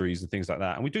match histories and things like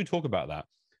that, and we do talk about that,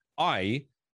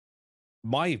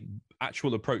 my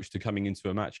actual approach to coming into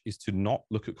a match is to not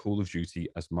look at Call of Duty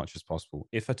as much as possible,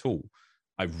 if at all.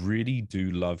 I really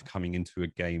do love coming into a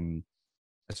game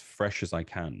as fresh as I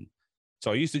can.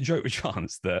 So I used to joke with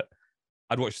Chance that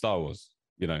I'd watch Star Wars.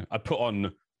 I'd put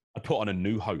on A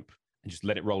New Hope and just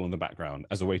let it roll in the background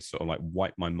as a way to sort of like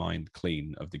wipe my mind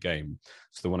clean of the game.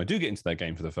 So that when I do get into that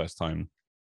game for the first time,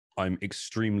 I'm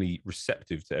extremely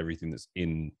receptive to everything that's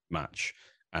in match.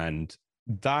 And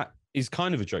that is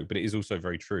kind of a joke, but it is also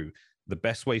very true. The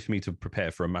best way for me to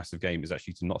prepare for a massive game is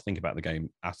actually to not think about the game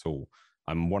at all.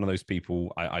 I'm one of those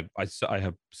people. I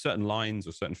have certain lines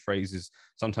or certain phrases,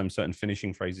 sometimes certain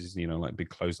finishing phrases, like big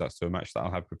closeouts to a match that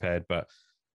I'll have prepared. But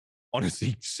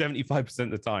honestly, 75%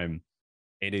 of the time,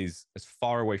 it is as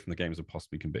far away from the game as it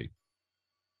possibly can be.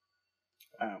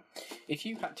 Wow. If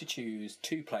you had to choose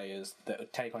 2 players that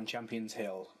would take on Champions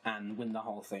Hill and win the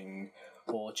whole thing,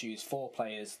 or choose 4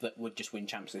 players that would just win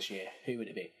champs this year, who would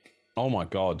it be? Oh my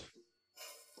God.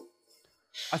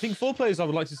 I think 4 players I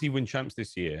would like to see win champs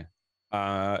this year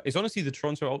is honestly the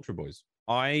Toronto Ultra Boys.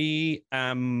 I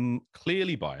am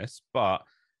clearly biased, but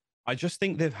I just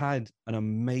think they've had an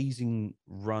amazing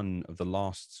run of the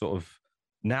last sort of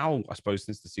now, I suppose,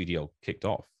 since the CDL kicked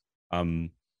off.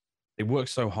 They worked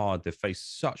so hard, they've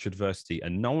faced such adversity,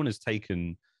 and no one has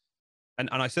taken. And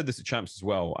I said this at Champs as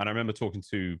well. And I remember talking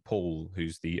to Paul,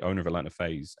 who's the owner of Atlanta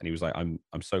FaZe, and he was like, I'm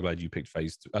so glad you picked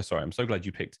FaZe. Sorry, I'm so glad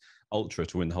you picked Ultra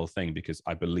to win the whole thing because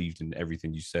I believed in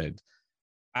everything you said.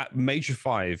 At Major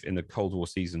 5 in the Cold War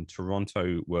season,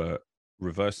 Toronto were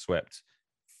reverse swept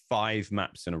 5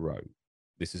 maps in a row.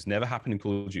 This has never happened in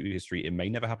Call of Duty history. It may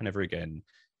never happen ever again.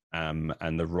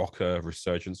 And the Rocker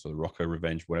resurgence or the Rocker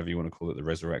revenge, whatever you want to call it, the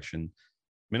resurrection,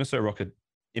 Minnesota Rocker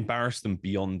embarrassed them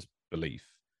beyond belief.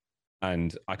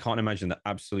 And I can't imagine the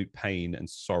absolute pain and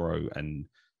sorrow and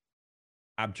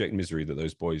abject misery that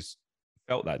those boys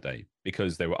felt that day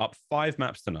because they were up 5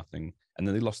 maps to nothing and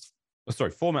then they lost,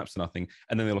 4 maps to nothing,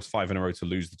 and then they lost 5 in a row to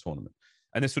lose the tournament.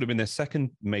 And this would have been their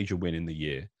second major win in the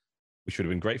year, which would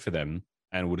have been great for them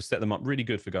and would have set them up really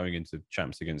good for going into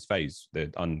champs against FaZe.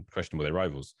 They're unquestionable, their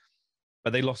rivals.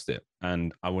 But they lost it.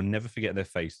 And I will never forget their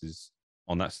faces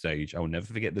on that stage. I will never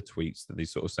forget the tweets that they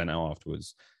sort of sent out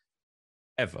afterwards,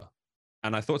 ever.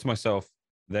 And I thought to myself,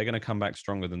 they're going to come back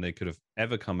stronger than they could have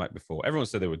ever come back before. Everyone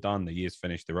said they were done, the year's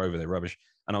finished, they're over, they're rubbish.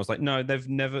 And I was like, no,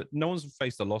 no one's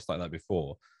faced a loss like that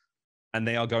before. And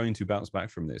they are going to bounce back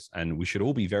from this. And we should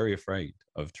all be very afraid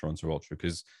of Toronto Ultra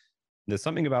because there's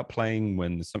something about playing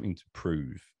when there's something to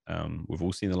prove. We've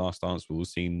all seen The Last Dance. We've all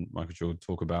seen Michael Jordan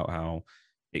talk about how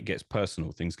it gets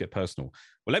personal. Things get personal.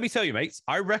 Well, let me tell you, mates,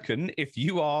 I reckon if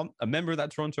you are a member of that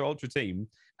Toronto Ultra team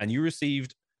and you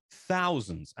received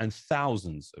thousands and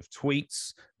thousands of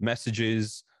tweets,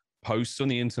 messages, posts on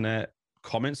the internet,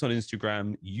 comments on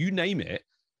Instagram, you name it,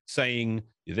 saying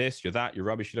you're this, you're that, you're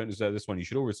rubbish, you don't deserve this one, you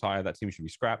should all retire, that team should be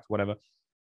scrapped, whatever.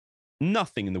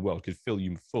 Nothing in the world could fill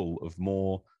you full of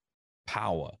more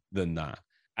power than that.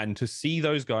 And to see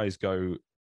those guys go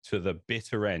to the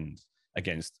bitter end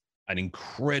against an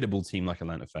incredible team like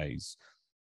Atlanta FaZe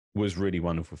was really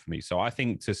wonderful for me. So I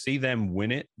think to see them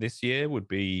win it this year would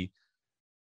be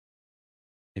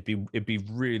it'd be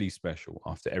really special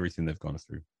after everything they've gone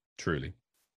through. Truly.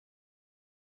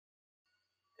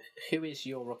 Who is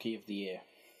your rookie of the year?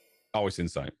 Oh, it's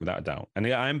Insight, without a doubt. And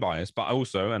yeah, I am biased, but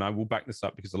also, and I will back this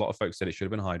up because a lot of folks said it should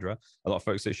have been Hydra. A lot of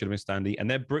folks said it should have been Standy, and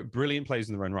they're brilliant players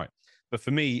in their own right. But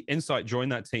for me, Insight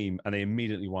joined that team and they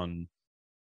immediately won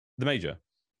the major.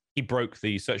 He broke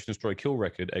the Search and Destroy kill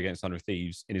record against Under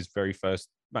Thieves in his very first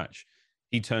match.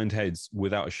 He turned heads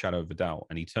without a shadow of a doubt,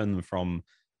 and he turned them from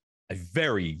a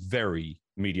very, very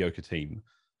mediocre team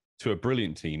to a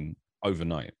brilliant team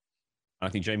overnight. And I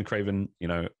think Jamie Craven, you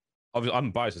know, obviously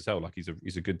I'm biased as hell. Like he's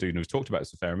a good dude and who's talked about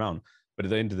this a fair amount. But at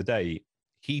the end of the day,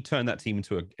 he turned that team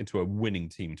into a winning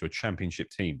team, to a championship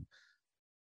team.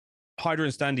 Hydra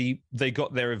and Standy, they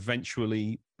got there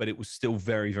eventually, but it was still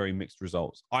very, very mixed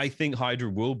results. I think Hydra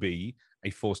will be a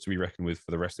force to be reckoned with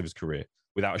for the rest of his career,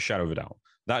 without a shadow of a doubt.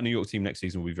 That New York team next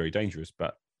season will be very dangerous.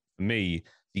 But for me,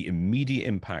 the immediate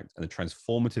impact and the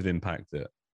transformative impact that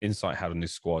Insight had on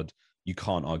this squad, you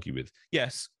can't argue with.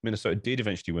 Yes, Minnesota did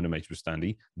eventually win a major with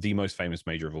Standy, the most famous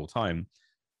major of all time.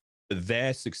 But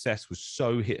their success was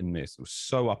so hit and miss. It was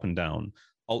so up and down.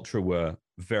 Ultra were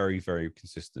very, very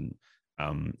consistent.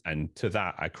 And to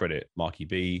that, I credit Marky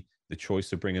B, the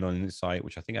choice of bringing on Insight,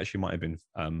 which I think actually might have been,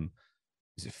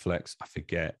 is it Flex? I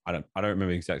forget. I don't remember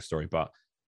the exact story, but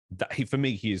for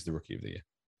me, he is the rookie of the year.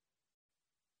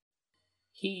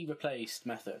 He replaced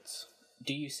Methods.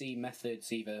 Do you see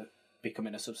Methods either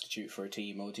becoming a substitute for a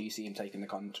team, or do you see him taking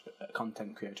the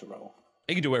content creator role?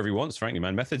 He can do whatever he wants, frankly,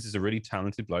 man. Methods is a really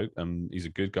talented bloke. He's a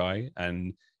good guy,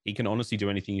 and he can honestly do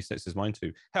anything he sets his mind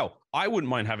to. Hell, I wouldn't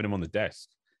mind having him on the desk.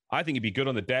 I think he'd be good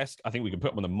on the desk. I think we can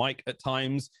put him on the mic at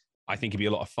times. I think he'd be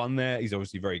a lot of fun there. He's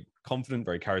obviously very confident,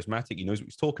 very charismatic. He knows what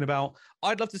he's talking about.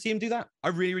 I'd love to see him do that. I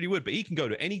really, really would. But he can go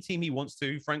to any team he wants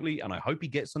to, frankly, and I hope he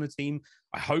gets on a team.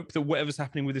 I hope that whatever's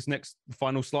happening with this next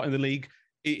final slot in the league,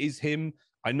 it is him.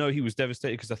 I know he was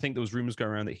devastated because I think there was rumors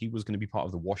going around that he was going to be part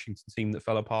of the Washington team that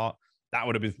fell apart. That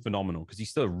would have been phenomenal because he's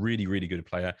still a really, really good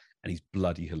player and he's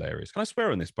bloody hilarious. Can I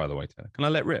swear on this, by the way, Taylor? Can I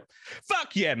let rip?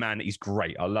 Fuck yeah, man. He's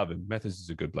great. I love him. Methods is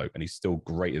a good bloke and he's still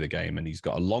great at the game and he's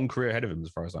got a long career ahead of him as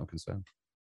far as I'm concerned.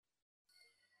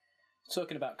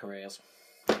 Talking about careers.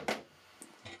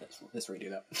 Let's redo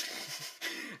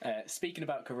that. Speaking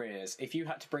about careers, if you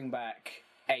had to bring back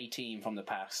a team from the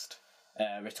past,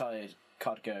 retired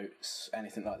COD goats,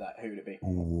 anything like that, who would it be?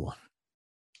 Ooh.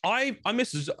 I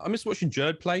miss watching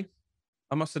Jerd play.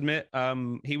 I must admit,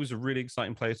 he was a really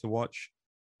exciting player to watch.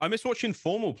 I miss watching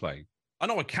Formal play. I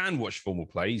know I can watch Formal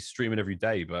play. He's streaming every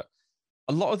day, but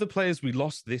a lot of the players we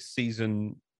lost this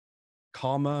season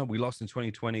Karma, we lost in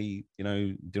 2020. You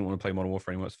know, didn't want to play Modern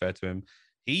Warfare anymore. It's fair to him.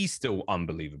 He's still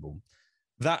unbelievable.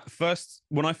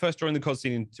 When I first joined the COD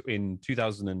scene in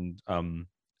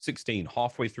 2016,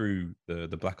 halfway through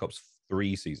the Black Ops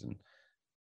 3 season,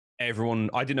 I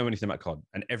didn't know anything about COD,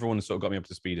 and everyone sort of got me up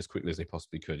to speed as quickly as they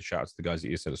possibly could. Shout out to the guys at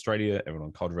ESL Australia, everyone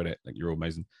on COD Reddit, like, you're all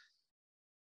amazing.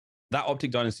 That Optic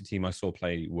Dynasty team I saw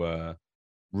play were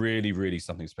really, really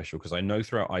something special, because I know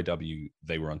throughout IW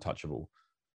they were untouchable.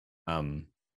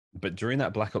 But during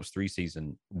that Black Ops 3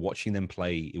 season, watching them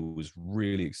play, it was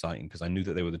really exciting, because I knew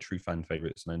that they were the true fan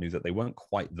favorites, and I knew that they weren't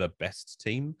quite the best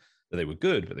team, that they were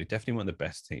good, but they definitely weren't the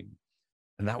best team.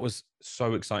 And that was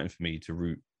so exciting for me to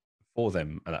root for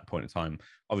them at that point in time.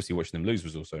 Obviously, watching them lose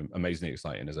was also amazingly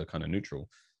exciting as a kind of neutral.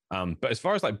 But as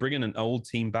far as like bringing an old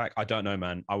team back, I don't know,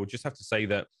 man. I would just have to say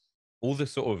that all the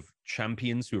sort of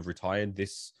champions who have retired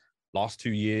this last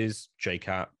 2 years,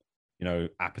 JCap, you know,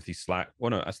 Apathy, Slack.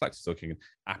 Well, no, Slack's still kicking.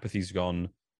 Apathy's gone.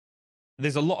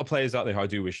 There's a lot of players out there who I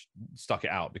do wish stuck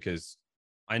it out, because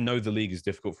I know the league is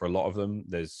difficult for a lot of them.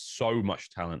 There's so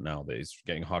much talent now that it's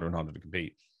getting harder and harder to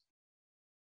compete.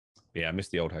 But yeah, I miss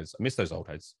the old heads. I miss those old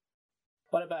heads.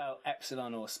 What about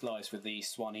Epsilon or Splice with the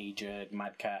Swanee, Jerd,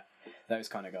 Madcat, those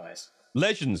kind of guys?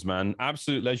 Legends, man.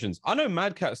 Absolute legends. I know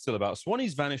Madcat's still about.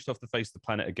 Swanee's vanished off the face of the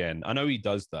planet again. I know he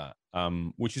does that,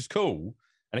 which is cool.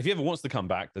 And if he ever wants to come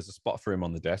back, there's a spot for him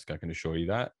on the desk, I can assure you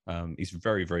that. He's a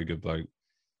very, very good bloke.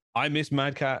 I miss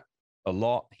Madcat a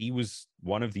lot. He was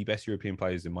one of the best European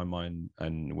players in my mind.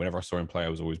 And whenever I saw him play, I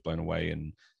was always blown away.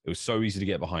 And it was so easy to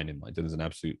get behind him. Like,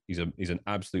 Dylan's he's an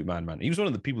absolute man. He was one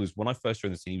of the people when I first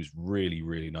joined the scene, he was really,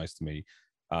 really nice to me.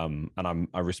 And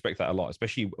I respect that a lot,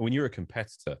 especially when you're a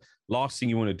competitor. Last thing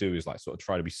you want to do is like sort of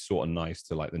try to be sort of nice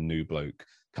to like the new bloke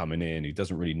coming in who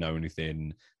doesn't really know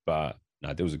anything. But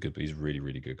no, he's a really,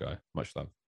 really good guy. Much love.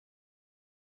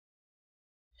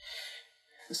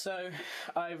 So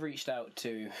I've reached out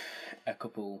to a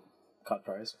couple COD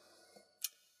pros,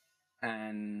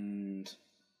 and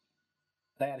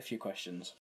they had a few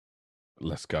questions.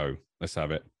 Let's go. Let's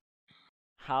have it.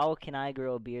 How can I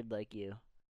grow a beard like you?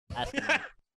 Ask me.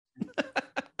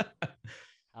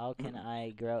 How can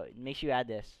I grow? Make sure you add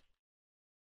this.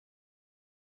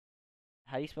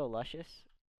 How do you spell luscious?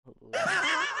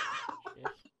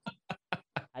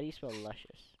 How do you spell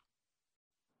luscious?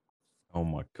 Oh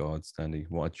my God, Standy.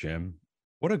 What a gem.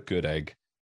 What a good egg.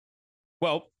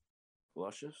 Well,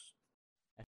 luscious.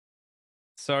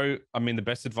 So, I mean, the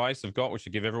best advice I've got, which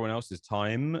I give everyone else, is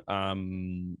time.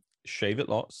 Shave it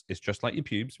lots. It's just like your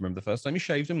pubes. Remember the first time you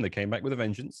shaved them, they came back with a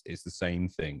vengeance. It's the same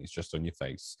thing. It's just on your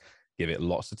face. Give it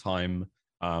lots of time.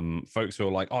 Folks who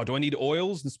are like, oh, do I need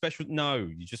oils and special? No,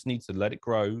 you just need to let it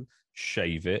grow,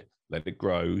 shave it, let it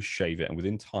grow, shave it. And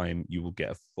within time, you will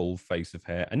get a full face of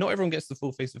hair. And not everyone gets the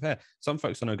full face of hair. Some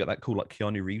folks I know get that cool, like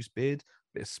Keanu Reeves beard,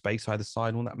 bit of space either side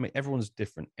and all that. I mean, everyone's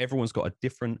different. Everyone's got a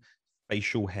different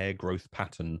facial hair growth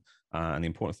pattern. And the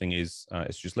important thing is,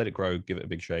 it's just let it grow, give it a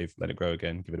big shave, let it grow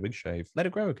again, give it a big shave, let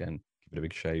it grow again, give it a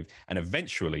big shave, and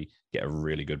eventually get a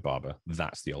really good barber.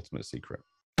 That's the ultimate secret.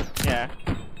 Yeah.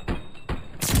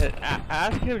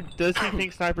 Ask him, does he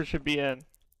think snipers should be in?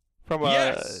 From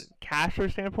a caster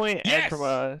standpoint and from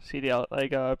a CDL,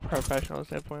 like a professional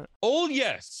standpoint? All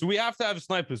yes. We have to have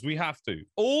snipers. We have to.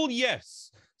 All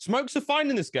yes. Smokes are fine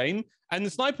in this game, and the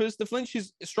snipers, the flinch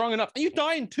is strong enough. And you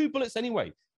die in 2 bullets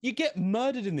anyway. You get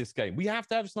murdered in this game. We have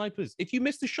to have snipers. If you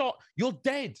miss the shot, you're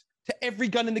dead to every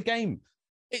gun in the game.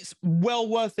 It's well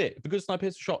worth it. If a good sniper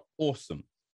hits a shot, awesome.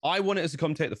 I want it as a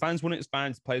commentator. The fans want it as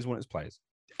fans. Players want it as players.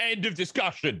 End of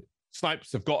discussion.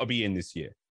 Snipers have got to be in this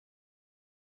year.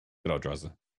 Good old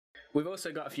Drazza. We've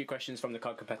also got a few questions from the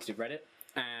COD Competitive Reddit,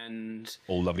 and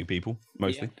all lovely people,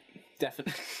 mostly. Yeah,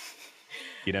 definitely.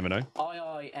 You never know.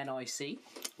 IINIC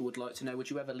would like to know, would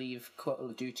you ever leave Call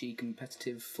of Duty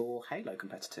competitive for Halo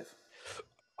competitive?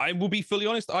 I will be fully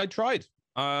honest, I tried.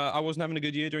 I wasn't having a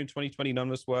good year during 2020, none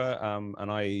of us were,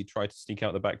 and I tried to sneak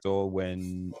out the back door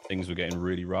when things were getting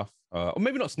really rough. Or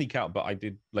maybe not sneak out, but I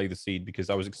did lay the seed because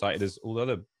I was excited as all the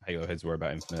other Halo heads were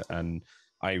about Infinite, and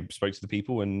I spoke to the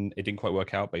people and it didn't quite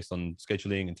work out based on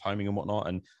scheduling and timing and whatnot,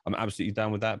 and I'm absolutely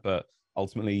down with that, but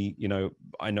ultimately, you know,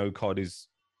 I know COD is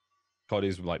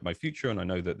like my future, and I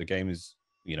know that the game is,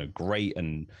 you know, great,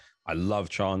 and I love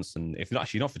Chance, and if not,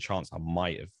 actually not for Chance, I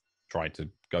might have tried to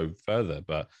go further,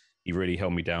 but he really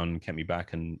held me down, kept me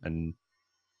back, and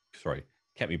sorry,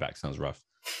 kept me back sounds rough.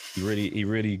 He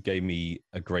really gave me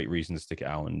a great reason to stick it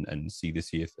out and see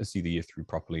the year through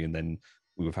properly, and then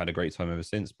we've had a great time ever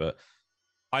since. But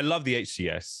I love the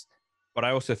HCS, but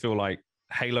I also feel like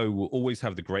Halo will always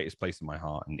have the greatest place in my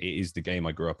heart, and it is the game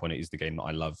I grew up on. It is the game that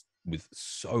I love with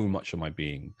so much of my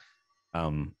being.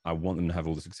 I want them to have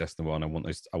all the success in the world.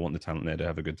 I want the talent there to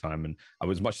have a good time. And I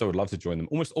would much so would love to join them.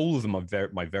 Almost all of them are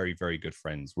my very, very good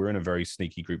friends. We're in a very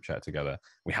sneaky group chat together.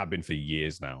 We have been for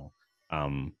years now.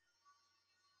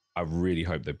 I really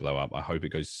hope they blow up. I hope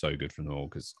it goes so good for them all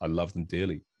because I love them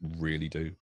dearly. Really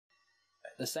do.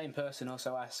 The same person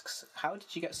also asks, how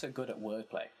did you get so good at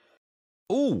wordplay?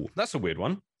 Oh, that's a weird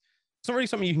one. It's not really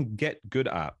something you can get good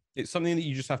at. It's something that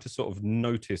you just have to sort of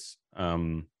notice,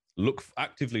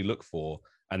 actively look for,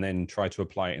 and then try to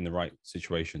apply it in the right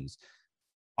situations.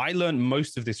 I learned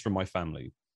most of this from my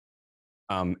family.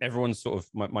 Everyone's sort of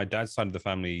my dad's side of the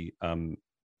family,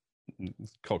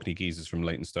 Cockney geezers from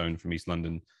Leytonstone, from East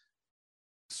London,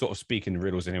 sort of speak in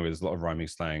riddles anyway. There's a lot of rhyming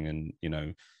slang, and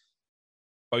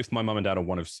both my mum and dad are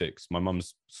one of six. My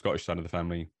mum's Scottish side of the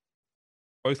family,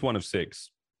 both one of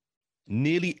six.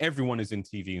 Nearly everyone is in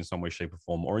TV in some way, shape, or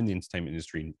form, or in the entertainment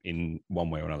industry in one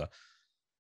way or another.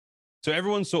 So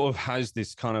everyone sort of has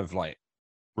this kind of like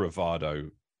bravado.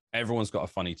 Everyone's got a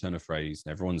funny turn of phrase,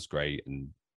 and everyone's great. And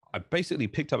I basically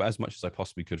picked up as much as I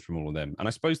possibly could from all of them. And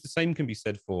I suppose the same can be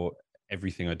said for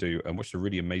everything I do. I watched a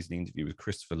really amazing interview with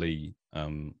Christopher Lee,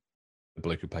 the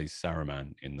bloke who plays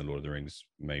Saruman in The Lord of the Rings,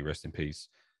 may rest in peace.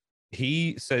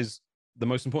 He says the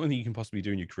most important thing you can possibly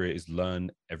do in your career is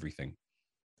learn everything.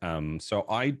 So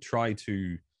I try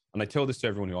to, and I tell this to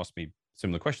everyone who asks me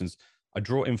similar questions, I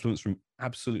draw influence from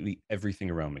absolutely everything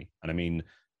around me. And I mean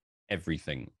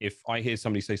everything. If I hear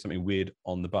somebody say something weird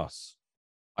on the bus,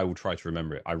 I will try to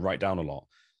remember it. I write down a lot.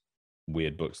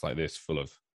 Weird books like this full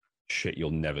of shit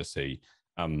you'll never see.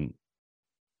 I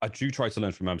do try to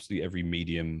learn from absolutely every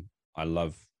medium. I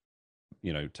love,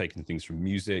 taking things from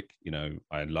music.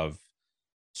 I love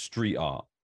street art,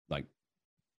 like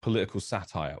political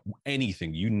satire,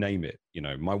 anything, you name it.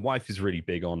 My wife is really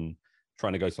big on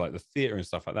trying to go to like the theater and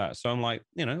stuff like that. So I'm like,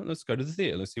 let's go to the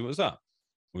theater. Let's see what's up.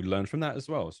 We learn from that as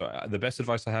well. So the best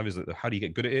advice I have is that how do you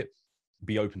get good at it?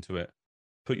 Be open to it.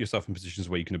 Put yourself in positions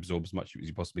where you can absorb as much as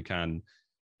you possibly can.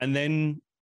 And then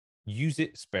use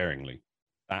it sparingly.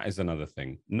 That is another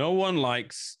thing. No one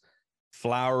likes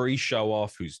flowery show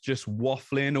off who's just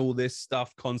waffling all this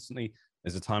stuff constantly.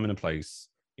 There's a time and a place.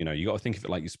 You got to think of it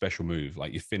like your special move,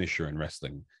 like your finisher in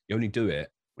wrestling. You only do it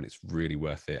when it's really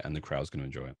worth it and the crowd's going to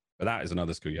enjoy it. But that is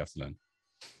another skill you have to learn.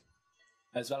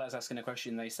 As well as asking a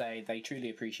question, they say they truly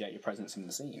appreciate your presence in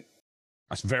the scene.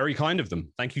 That's very kind of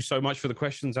them. Thank you so much for the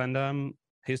questions. And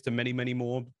here's to many, many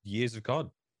more years of COD.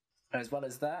 As well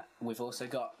as that, we've also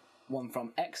got one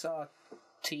from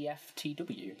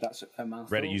XRTFTW. That's a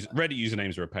mouthful. Reddit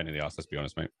usernames are a pain in the ass, let's be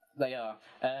honest, mate. They are.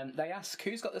 They ask,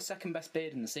 who's got the second best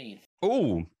beard in the scene?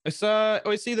 Oh, it's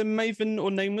either Maven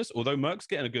or Nameless, although Merc's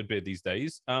getting a good beard these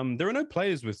days. There are no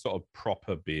players with sort of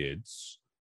proper beards,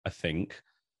 I think.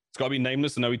 It's got to be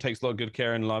Nameless. I know he takes a lot of good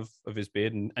care and love of his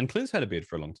beard. And Clint's had a beard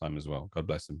for a long time as well. God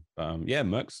bless him. Yeah,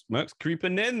 Merc's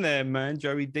creeping in there, man.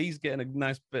 Joey D's getting a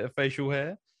nice bit of facial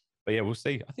hair. But yeah, we'll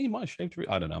see. I think he might have shaved.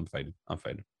 I don't know. I'm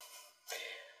faded.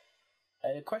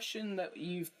 A question that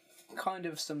you've kind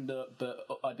of summed up, but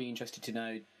I'd be interested to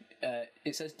know.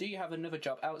 It says, do you have another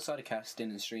job outside of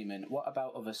casting and streaming? What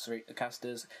about other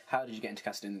casters? How did you get into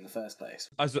casting in the first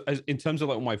place? As in terms of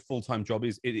like what my full-time job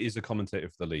is, it is a commentator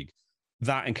for the league.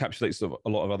 That encapsulates a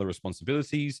lot of other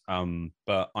responsibilities.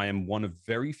 But I am one of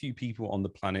very few people on the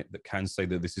planet that can say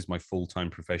that this is my full-time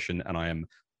profession, and I am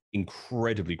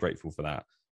incredibly grateful for that.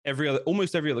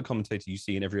 Almost every other commentator you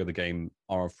see in every other game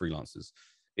are freelancers.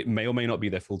 It may or may not be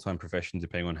their full-time profession,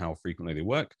 depending on how frequently they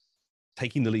work.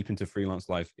 Taking the leap into freelance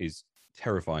life is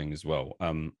terrifying as well.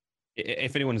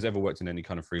 If anyone has ever worked in any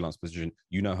kind of freelance position,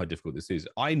 you know how difficult this is.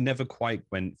 I never quite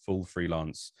went full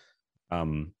freelance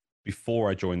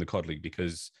before I joined the COD League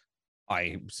because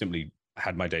I simply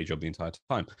had my day job the entire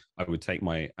time. I would take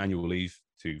my annual leave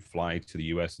to fly to the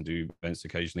US and do events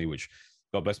occasionally, which,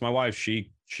 God bless my wife,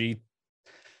 she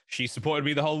supported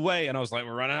me the whole way. And I was like,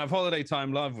 we're running out of holiday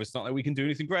time, love. It's not like we can do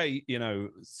anything great,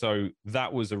 So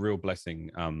that was a real blessing.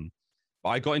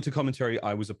 I got into commentary.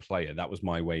 I was a player. That was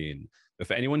my way in. But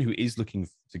for anyone who is looking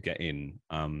to get in,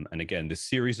 and again, the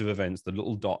series of events, the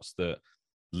little dots that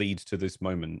lead to this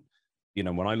moment,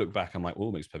 when I look back, I'm like, well,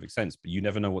 it makes perfect sense. But you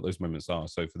never know what those moments are.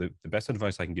 So for the best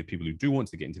advice I can give people who do want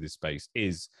to get into this space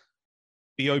is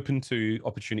be open to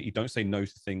opportunity. Don't say no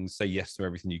to things. Say yes to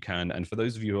everything you can. And for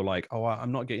those of you who are like, oh,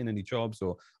 I'm not getting any jobs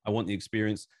or I want the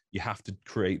experience, you have to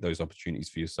create those opportunities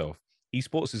for yourself.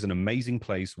 Esports is an amazing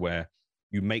place where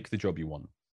you make the job you want.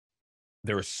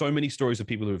 There are so many stories of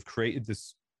people who have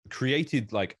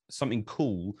created like something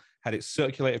cool, had it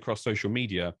circulate across social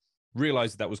media,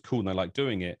 realized that was cool and they like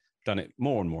doing it, done it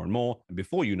more and more and more. And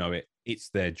before you know it, it's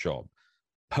their job.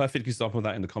 perfect example of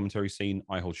that in the commentary scene.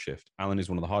 I hold shift. Alan is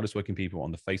one of the hardest working people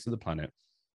on the face of the planet,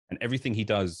 and everything he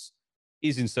does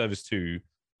is in service to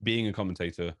being a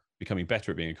commentator, becoming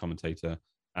better at being a commentator,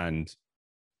 and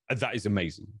that is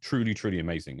amazing. Truly, truly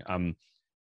amazing.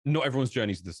 Not everyone's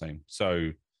journeys are the same.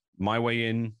 So my way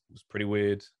in was pretty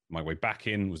weird. My way back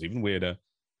in was even weirder.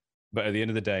 But at the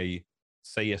end of the day,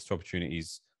 say yes to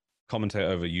opportunities, commentate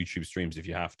over YouTube streams if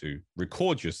you have to,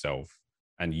 record yourself,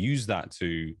 and use that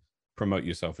to promote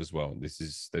yourself as well.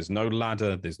 There's no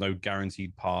ladder, there's no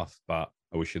guaranteed path, but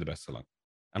I wish you the best of luck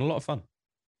and a lot of fun.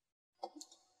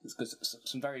 That's good.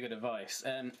 Some very good advice.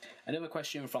 Another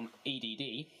question from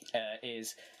EDD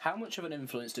is, how much of an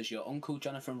influence does your uncle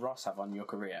Jonathon Ross have on your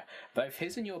career? Both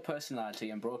his and your personality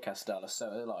and broadcast style are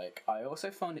so alike. I also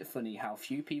find it funny how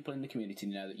few people in the community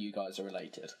know that you guys are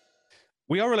related.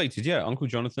 We are related, yeah. Uncle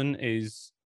Jonathon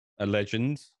is a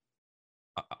legend.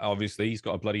 Obviously, he's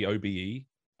got a bloody OBE.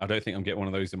 I don't think I'm getting one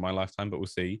of those in my lifetime, but we'll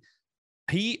see.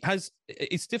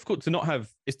 It's difficult for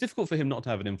him not to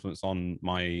have an influence on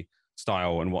my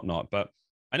style and whatnot, but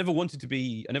I never wanted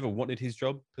his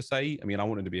job per se. I mean, I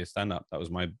wanted to be a stand-up. That was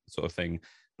my sort of thing,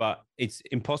 but it's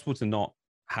impossible to not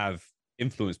have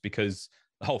influence because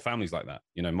the whole family's like that.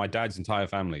 You know, my dad's entire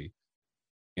family,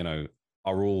 you know,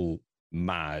 are all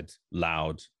mad,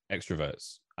 loud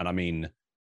extroverts. And I mean,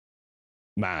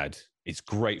 mad. It's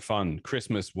great fun.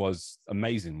 Christmas was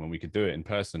amazing when we could do it in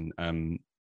person.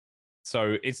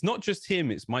 So it's not just him.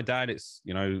 It's my dad. It's,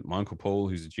 you know, my Uncle Paul,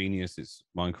 who's a genius. It's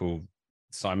my Uncle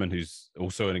Simon, who's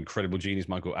also an incredible genius.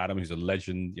 My Uncle Adam, who's a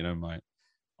legend. You know, my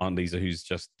Aunt Lisa, who's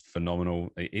just phenomenal.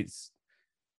 It is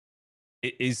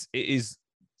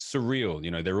surreal. You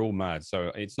know, they're all mad.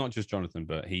 So it's not just Jonathon,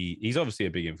 but he's obviously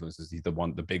a big influence. He's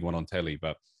the big one on telly.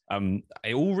 But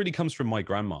it all really comes from my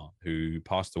grandma, who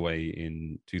passed away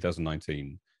in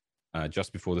 2019,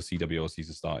 just before the CWL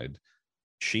season started.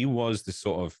 She was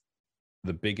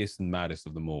the biggest and maddest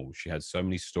of them all. She had so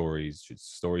many stories. She had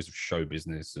stories of show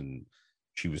business, and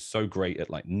she was so great at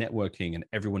like networking, and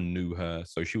everyone knew her.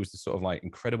 So she was this sort of like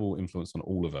incredible influence on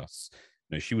all of us.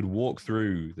 You know, she would walk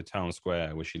through the town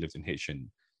square where she lived in Hitchin,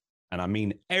 and I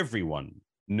mean, everyone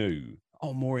knew,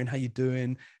 oh, Maureen, how you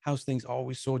doing? How's things? Oh,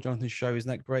 we saw Jonathan's show. Isn't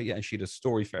that great? Yeah. And she had a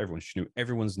story for everyone. She knew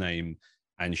everyone's name,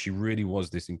 and she really was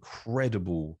this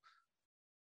incredible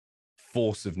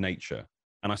force of nature.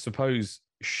 And I suppose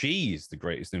she is the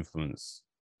greatest influence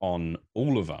on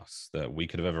all of us that we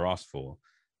could have ever asked for.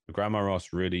 But Grandma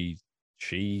Ross really,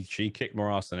 she kicked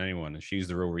more ass than anyone, and she's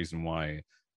the real reason why,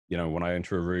 you know, when I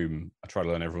enter a room, I try to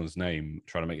learn everyone's name,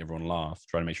 try to make everyone laugh,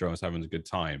 try to make sure everyone's having a good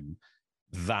time.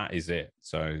 That is it.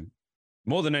 So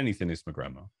more than anything, it's my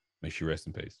grandma. May she rest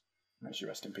in peace. May she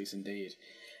rest in peace indeed.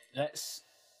 Let's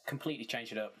completely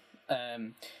change it up.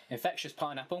 Infectious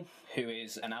Pineapple, who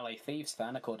is an LA Thieves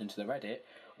fan according to the Reddit,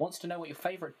 wants to know what your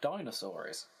favourite dinosaur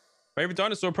is. Favorite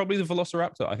dinosaur, probably the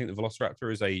Velociraptor. I think the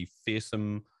Velociraptor is a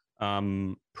fearsome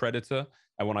predator.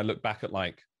 And when I look back at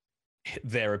like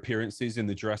their appearances in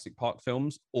the Jurassic Park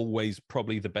films, always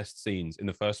probably the best scenes. In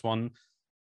the first one,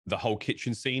 the whole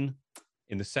kitchen scene.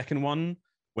 In the second one,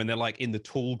 when they're like in the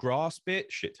tall grass bit,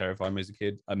 shit, terrifying me as a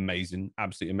kid. Amazing,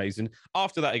 absolutely amazing.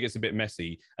 After that, it gets a bit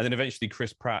messy. And then eventually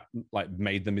Chris Pratt like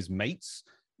made them his mates,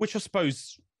 which I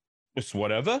suppose was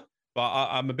whatever. But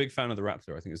I'm a big fan of the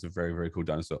raptor. I think it's a very, very cool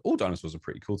dinosaur. All dinosaurs are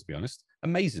pretty cool, to be honest.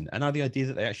 Amazing. And now the idea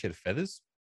that they actually had feathers,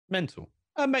 mental.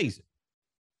 Amazing.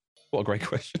 What a great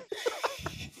question.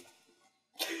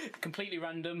 Completely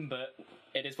random, but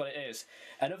it is what it is.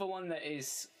 Another one that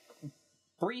is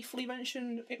briefly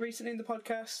mentioned recently in the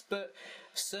podcast, but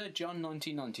Sir John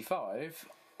 1995,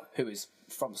 who is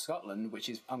from Scotland, which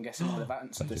is, I'm guessing, would have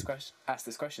asked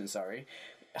this question, sorry.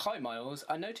 Hi Miles,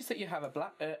 I noticed that you have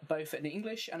a both an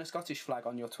English and a Scottish flag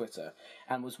on your Twitter,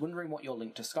 and was wondering what your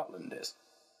link to Scotland is.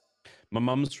 My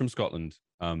mum's from Scotland.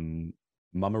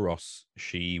 Mama Ross,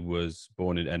 she was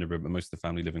born in Edinburgh, but most of the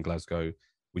family live in Glasgow.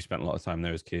 We spent a lot of time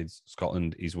there as kids.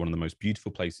 Scotland is one of the most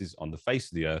beautiful places on the face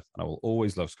of the earth, and I will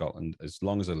always love Scotland as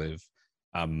long as I live.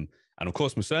 And of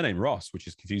course, my surname Ross, which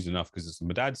is confusing enough because it's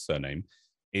my dad's surname,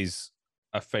 is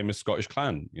a famous Scottish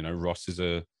clan. You know, Ross is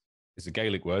a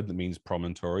Gaelic word that means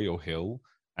promontory or hill.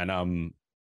 And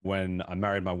when I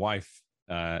married my wife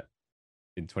in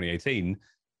 2018,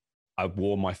 I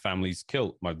wore my family's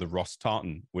kilt, the Ross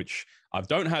tartan, which I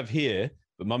don't have here,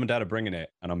 but mum and dad are bringing it,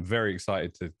 and I'm very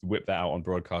excited to whip that out on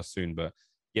broadcast soon. But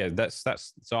yeah, that's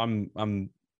so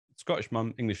I'm Scottish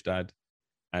mum, English dad,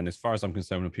 and as far as I'm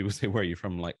concerned, when people say where are you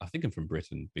from, I'm like, I think I'm from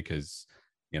Britain, because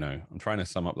You know, I'm trying to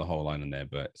sum up the whole island there,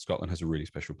 but Scotland has a really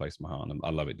special place in my heart, and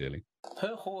I love it dearly.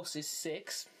 Her Horse is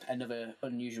Six, another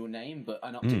unusual name, but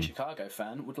an Optic Chicago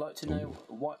fan would like to know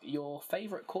what your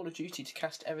favourite Call of Duty to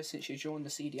cast ever since you joined the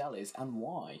CDL is, and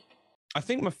why. I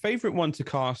think my favourite one to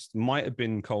cast might have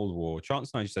been Cold War.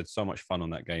 Chance and I just had so much fun on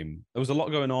that game. There was a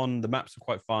lot going on. The maps were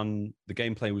quite fun. The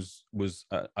gameplay was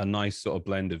a nice sort of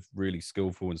blend of really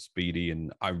skillful and speedy,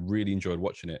 and I really enjoyed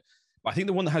watching it. I think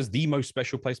the one that has the most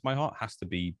special place in my heart has to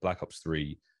be Black Ops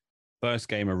 3. First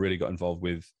game I really got involved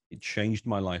with. It changed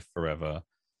my life forever.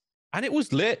 And it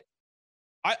was lit.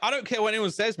 I don't care what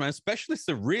anyone says, man. Specialists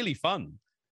are really fun.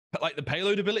 But like the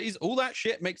payload abilities, all that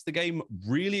shit makes the game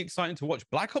really exciting to watch.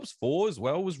 Black Ops 4 as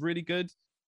well was really good.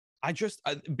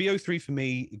 BO3 for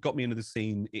me, it got me into the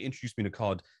scene. It introduced me to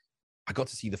COD. I got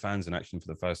to see the fans in action for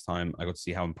the first time. I got to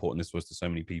see how important this was to so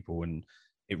many people. And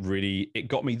it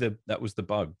got me that was the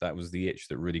bug. That was the itch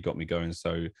that really got me going.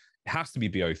 So it has to be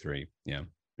BO3. Yeah,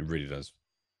 it really does.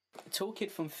 Tall Kid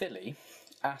from Philly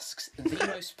asks the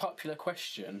most popular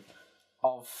question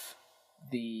of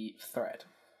the thread.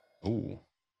 Ooh.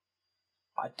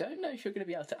 I don't know if you're going to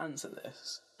be able to answer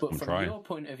this, but from your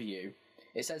point of view,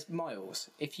 it says, Miles,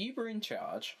 if you were in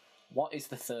charge, what is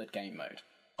the third game mode?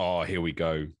 Oh, here we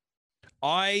go.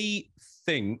 I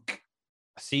think...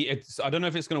 See, I don't know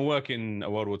if it's going to work in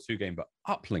a World War II game, but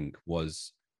Uplink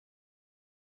was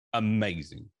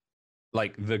amazing.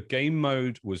 Like, the game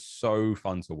mode was so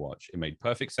fun to watch. It made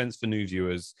perfect sense for new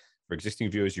viewers. For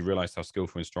existing viewers, you realized how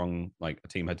skillful and strong like a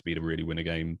team had to be to really win a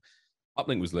game.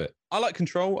 Uplink was lit. I like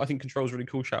Control. I think Control is really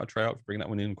cool. Shout out Treyarch for bringing that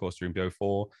one in. Of course, during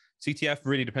BO4. CTF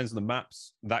really depends on the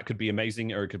maps. That could be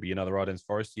amazing, or it could be another Ardennes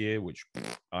Forest year, which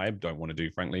I don't want to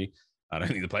do, frankly. I don't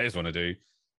think the players want to do.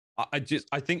 I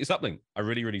think it's Uplink. I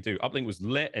really, really do. Uplink was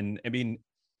lit, and I mean,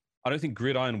 I don't think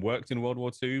Gridiron worked in World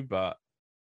War II, but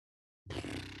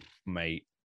mate,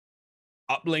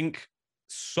 Uplink,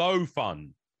 so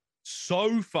fun.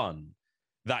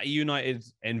 That United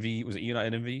Envy, was it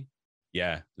United Envy?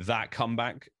 Yeah, that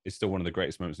comeback is still one of the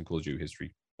greatest moments in Call of Duty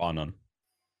history, bar none.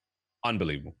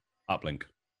 Unbelievable. Uplink.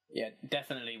 Yeah,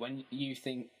 definitely. When you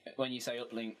say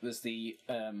Uplink, there's the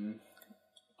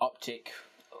Optic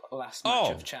last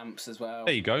match of champs as well.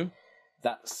 There you go.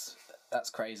 That's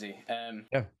crazy.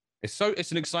 Yeah,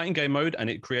 it's an exciting game mode, and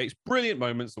it creates brilliant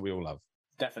moments that we all love.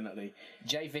 Definitely.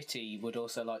 Jay Vitti would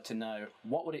also like to know,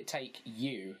 what would it take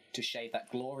you to shave that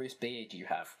glorious beard you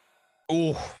have?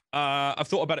 I've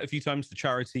thought about it a few times for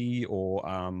charity, or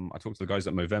I talked to the guys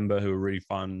at Movember who were really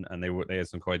fun, and they had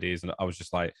some cool ideas, and I was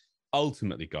just like,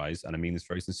 ultimately, guys, and I mean this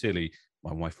very sincerely,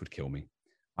 my wife would kill me.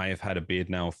 I have had a beard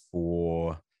now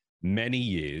for many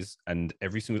years, and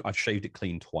I've shaved it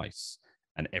clean twice,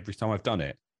 and every time I've done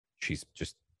it, she's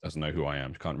just doesn't know who I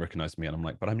am. She can't recognize me, and I'm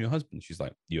like, but I'm your husband. She's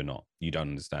like, you're not. You don't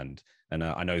understand. And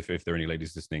I know if there are any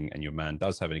ladies listening, and your man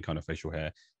does have any kind of facial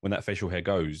hair, when that facial hair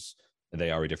goes, they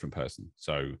are a different person.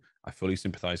 So I fully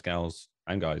sympathize, gals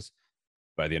and guys.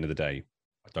 But at the end of the day,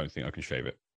 I don't think I can shave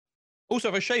it. Also,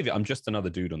 if I shave it, I'm just another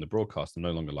dude on the broadcast. I'm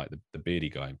no longer like the beardy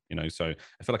guy, you know? So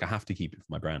I feel like I have to keep it for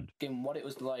my brand. In what it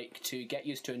was like to get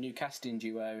used to a new casting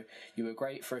duo, you were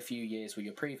great for a few years with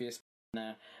your previous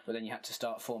partner, but then you had to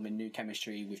start forming new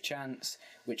chemistry with Chance,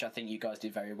 which I think you guys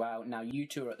did very well. Now you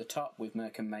two are at the top with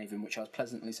Merc and Maven, which I was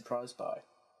pleasantly surprised by.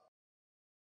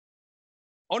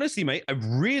 Honestly, mate, a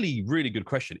really, really good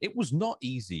question. It was not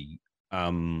easy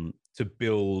to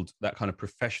build that kind of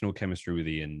professional chemistry with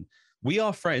Ian. We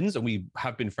are friends, and we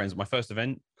have been friends. At my first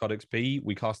event, COD XP,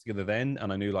 we cast together then,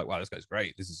 and I knew, like, wow, this guy's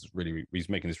great. This is really, he's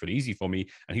making this really easy for me.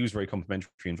 And he was very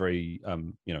complimentary and very,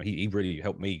 he really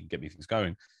helped me get me things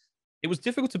going. It was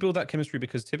difficult to build that chemistry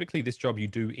because typically this job you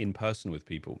do in person with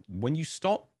people. When you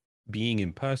stop being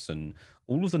in person,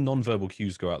 all of the non-verbal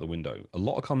cues go out the window. A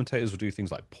lot of commentators will do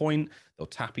things like point, they'll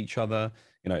tap each other.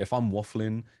 You know, if I'm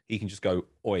waffling, he can just go,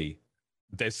 oi,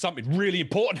 there's something really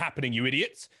important happening, you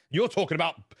idiots. You're talking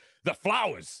about the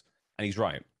flowers. And he's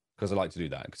right, because I like to do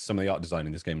that, because some of the art design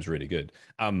in this game is really good.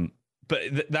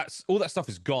 But that's all that stuff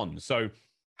is gone. So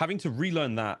having to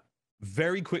relearn that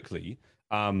very quickly,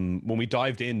 when we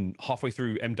dived in halfway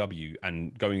through MW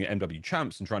and going at MW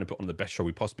champs and trying to put on the best show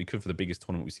we possibly could for the biggest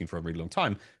tournament we've seen for a really long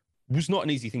time, was not an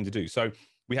easy thing to do. So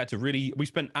we had to we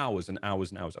spent hours and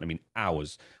hours and hours, I mean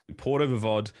hours. We poured over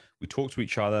VOD, we talked to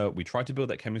each other, we tried to build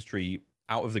that chemistry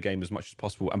out of the game as much as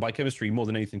possible. And by chemistry, more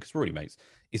than anything, because we're already mates,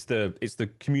 it's the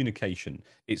communication.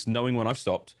 It's knowing when I've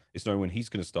stopped, it's knowing when he's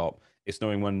going to stop, it's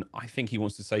knowing when I think he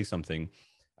wants to say something.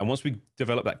 And once we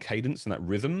develop that cadence and that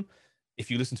rhythm, if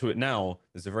you listen to it now,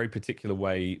 there's a very particular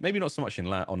way, maybe not so much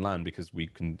on land because we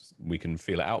can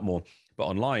feel it out more, but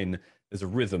online, there's a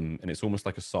rhythm, and it's almost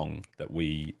like a song that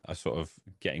we are sort of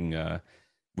getting.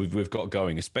 We've got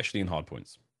going, especially in hard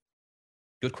points.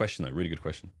 Good question, though. Really good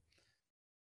question.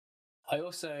 I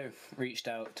also reached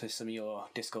out to some of your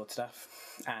Discord staff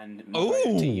and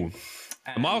moderator team.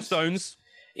 The milestones.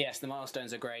 Yes, the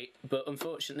milestones are great, but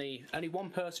unfortunately, only one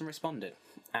person responded,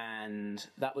 and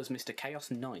that was Mr. Chaos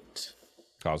Knight.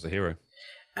 Carl's a hero.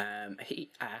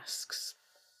 He asks,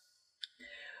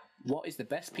 what is the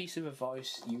best piece of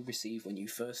advice you received when you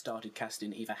first started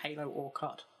casting either Halo or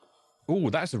COD? Oh,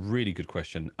 that's a really good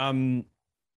question.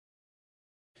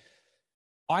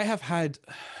 I have had,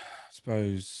 I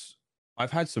suppose,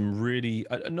 I've had some really,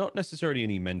 not necessarily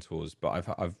any mentors, but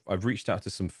I've reached out to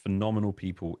some phenomenal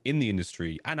people in the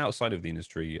industry and outside of the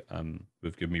industry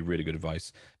who've given me really good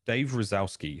advice. Dave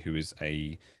Rosowski, who is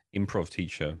a improv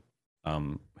teacher,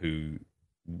 who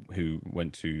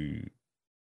went to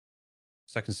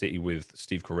Second City with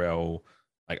Steve Carell,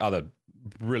 like other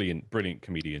brilliant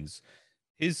comedians.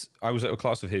 I was at a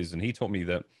class of his, and he taught me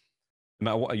that no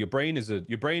matter what, your brain is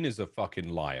a fucking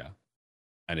liar,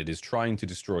 and it is trying to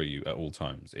destroy you at all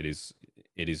times. It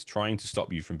is trying to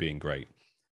stop you from being great,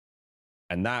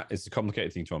 and that is a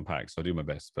complicated thing to unpack. So I'll do my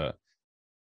best, but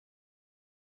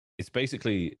it's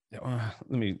basically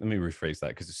let me rephrase that,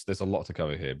 because there's a lot to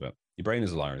cover here. But your brain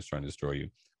is a liar and it's trying to destroy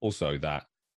you. Also, that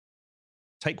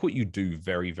take what you do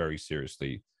very, very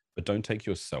seriously, but don't take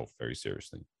yourself very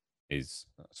seriously. Is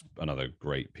another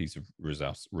great piece of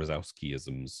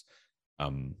Rosowskiisms.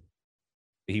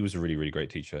 He was a really, really great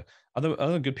teacher.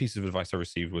 Other good piece of advice I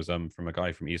received was from a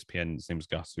guy from ESPN. His name was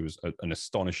Gus, who was an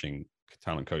astonishing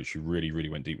talent coach who really, really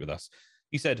went deep with us.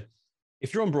 He said,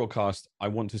 if you're on broadcast, I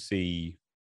want to see,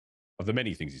 of the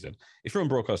many things he said, if you're on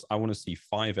broadcast, I want to see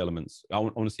 5 elements. I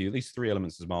want to see at least 3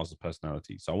 elements as Miles'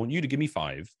 personality. So I want you to give me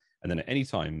 5, and then at any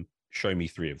time, show me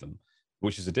 3 of them,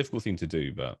 which is a difficult thing to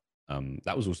do, but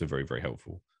that was also very, very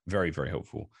helpful. Very, very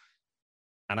helpful.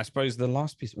 And I suppose the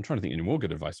last piece, I'm trying to think of any more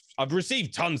good advice. I've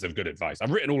received tons of good advice.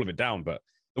 I've written all of it down, but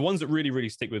the ones that really, really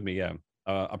stick with me,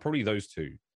 are probably those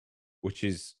 2, which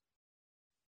is,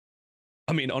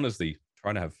 I mean, honestly,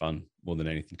 trying to have fun more than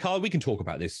anything. Carl, we can talk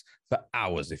about this for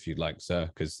hours if you'd like, sir,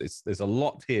 because there's a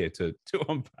lot here to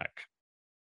unpack.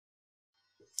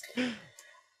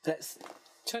 Let's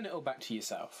turn it all back to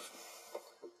yourself.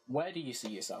 Where do you see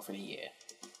yourself in a year?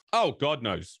 Oh, God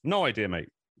knows. No idea, mate.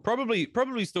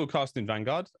 Probably still casting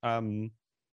Vanguard. From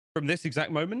this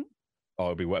exact moment,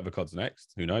 it'll be whatever COD's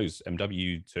next. Who knows?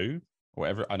 MW2 or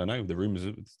whatever. I don't know. The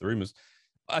rumors.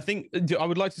 I think I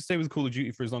would like to stay with Call of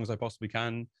Duty for as long as I possibly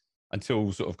can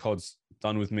until sort of COD's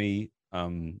done with me.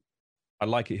 I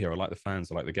like it here. I like the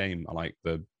fans. I like the game. I like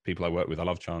the people I work with. I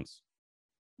love Chance.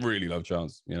 Really love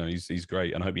Chance. You know, he's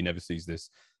great, and I hope he never sees this.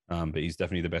 But he's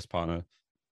definitely the best partner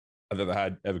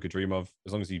I've ever could dream of.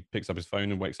 As long as he picks up his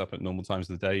phone and wakes up at normal times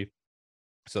of the day,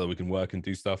 so that we can work and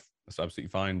do stuff, that's absolutely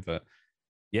fine. But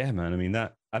yeah, man, I mean I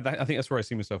think that's where I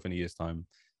see myself in a year's time.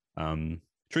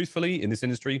 Truthfully, in this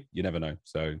industry, you never know.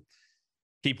 So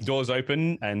keep doors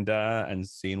open and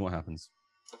seeing what happens.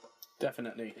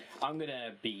 Definitely. I'm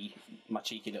gonna be my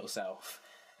cheeky little self.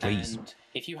 Please. And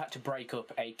if you had to break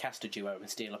up a caster duo and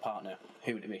steal a partner,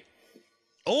 who would it be?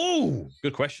 Oh,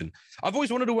 good question. I've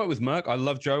always wanted to work with Merc. I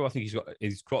love Joe. I think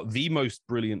he's got the most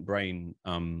brilliant brain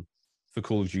for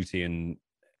Call of Duty, and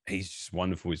he's just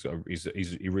wonderful.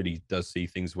 He really does see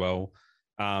things well.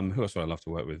 Who else would I love to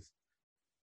work with?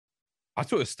 I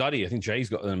thought a study. I think Jay's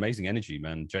got an amazing energy,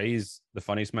 man. Jay is the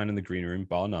funniest man in the green room,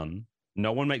 bar none.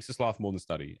 No one makes us laugh more than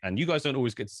Study, and you guys don't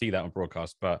always get to see that on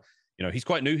broadcast, but you know, he's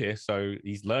quite new here, so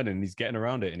he's learning, he's getting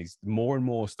around it, and he's more and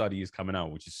more Study is coming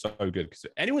out, which is so good. Because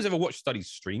anyone's ever watched Study's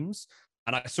streams,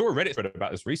 and I saw a Reddit thread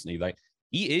about this recently, like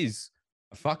he is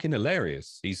fucking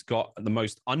hilarious. He's got the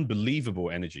most unbelievable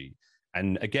energy.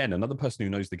 And again, another person who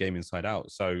knows the game inside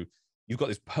out. So you've got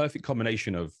this perfect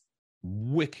combination of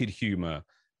wicked humor,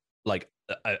 like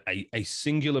a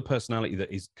singular personality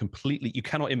that is completely, you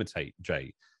cannot imitate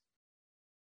Jay,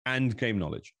 and game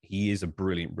knowledge. He is a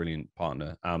brilliant, brilliant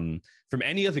partner. From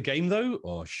any other game, though,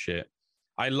 oh shit,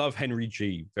 I love Henry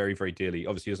G very, very dearly.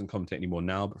 Obviously, he doesn't commentate anymore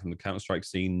now, but from the Counter-Strike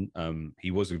scene,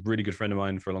 he was a really good friend of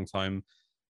mine for a long time.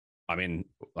 I mean,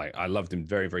 like, I loved him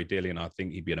very, very dearly, and I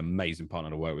think he'd be an amazing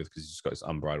partner to work with because he's just got this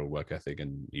unbridled work ethic,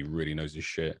 and he really knows his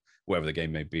shit. Whatever the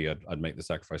game may be, I'd make the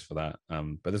sacrifice for that.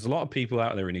 But there's a lot of people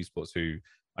out there in esports who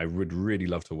I would really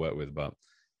love to work with, but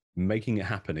making it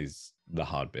happen is the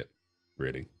hard bit,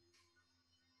 really.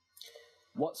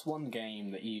 What's one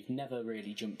game that you've never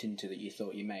really jumped into that you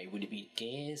thought you may? Would it be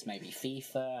Gears, maybe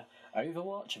FIFA,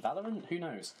 Overwatch, Valorant? Who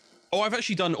knows? Oh, I've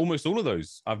actually done almost all of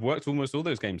those. I've worked almost all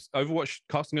those games.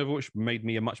 Casting Overwatch made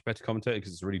me a much better commentator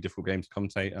because it's a really difficult game to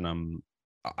commentate. And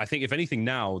I think if anything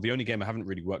now, the only game I haven't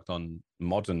really worked on,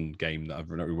 modern game that I've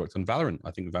not really worked on, Valorant.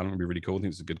 I think Valorant would be really cool. I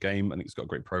think it's a good game. I think it's got a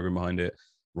great program behind it.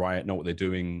 Riot know what they're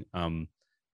doing.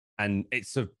 And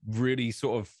it's a really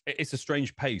it's a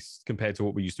strange pace compared to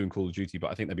what we used to in Call of Duty,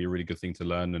 but I think that'd be a really good thing to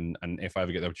learn. And if I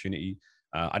ever get the opportunity,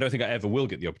 I don't think I ever will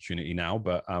get the opportunity now,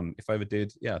 but if I ever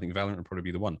did, yeah, I think Valorant would probably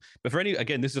be the one. But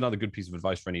again, this is another good piece of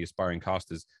advice for any aspiring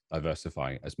casters: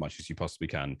 diversify as much as you possibly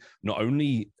can. Not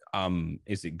only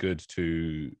is it good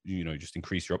to just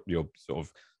increase your sort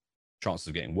of chances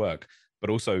of getting work,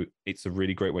 but also it's a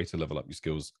really great way to level up your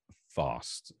skills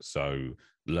fast. So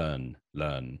learn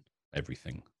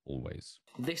everything always.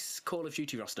 This Call of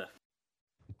Duty roster.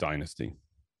 Dynasty.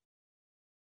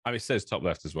 I mean, it says top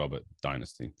left as well, but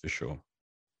Dynasty for sure.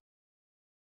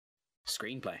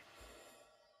 Screenplay.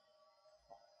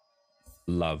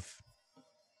 Love.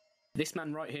 This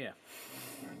man right here.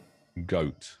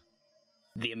 Goat.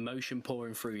 The emotion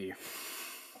pouring through you.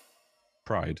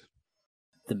 Pride.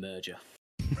 The merger.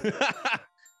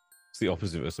 It's the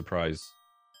opposite of a surprise.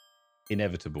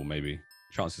 Inevitable, maybe.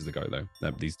 Chances to go,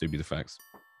 though. These do be the facts.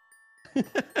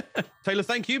 Taylor,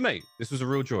 thank you, mate. This was a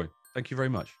real joy. Thank you very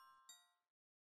much.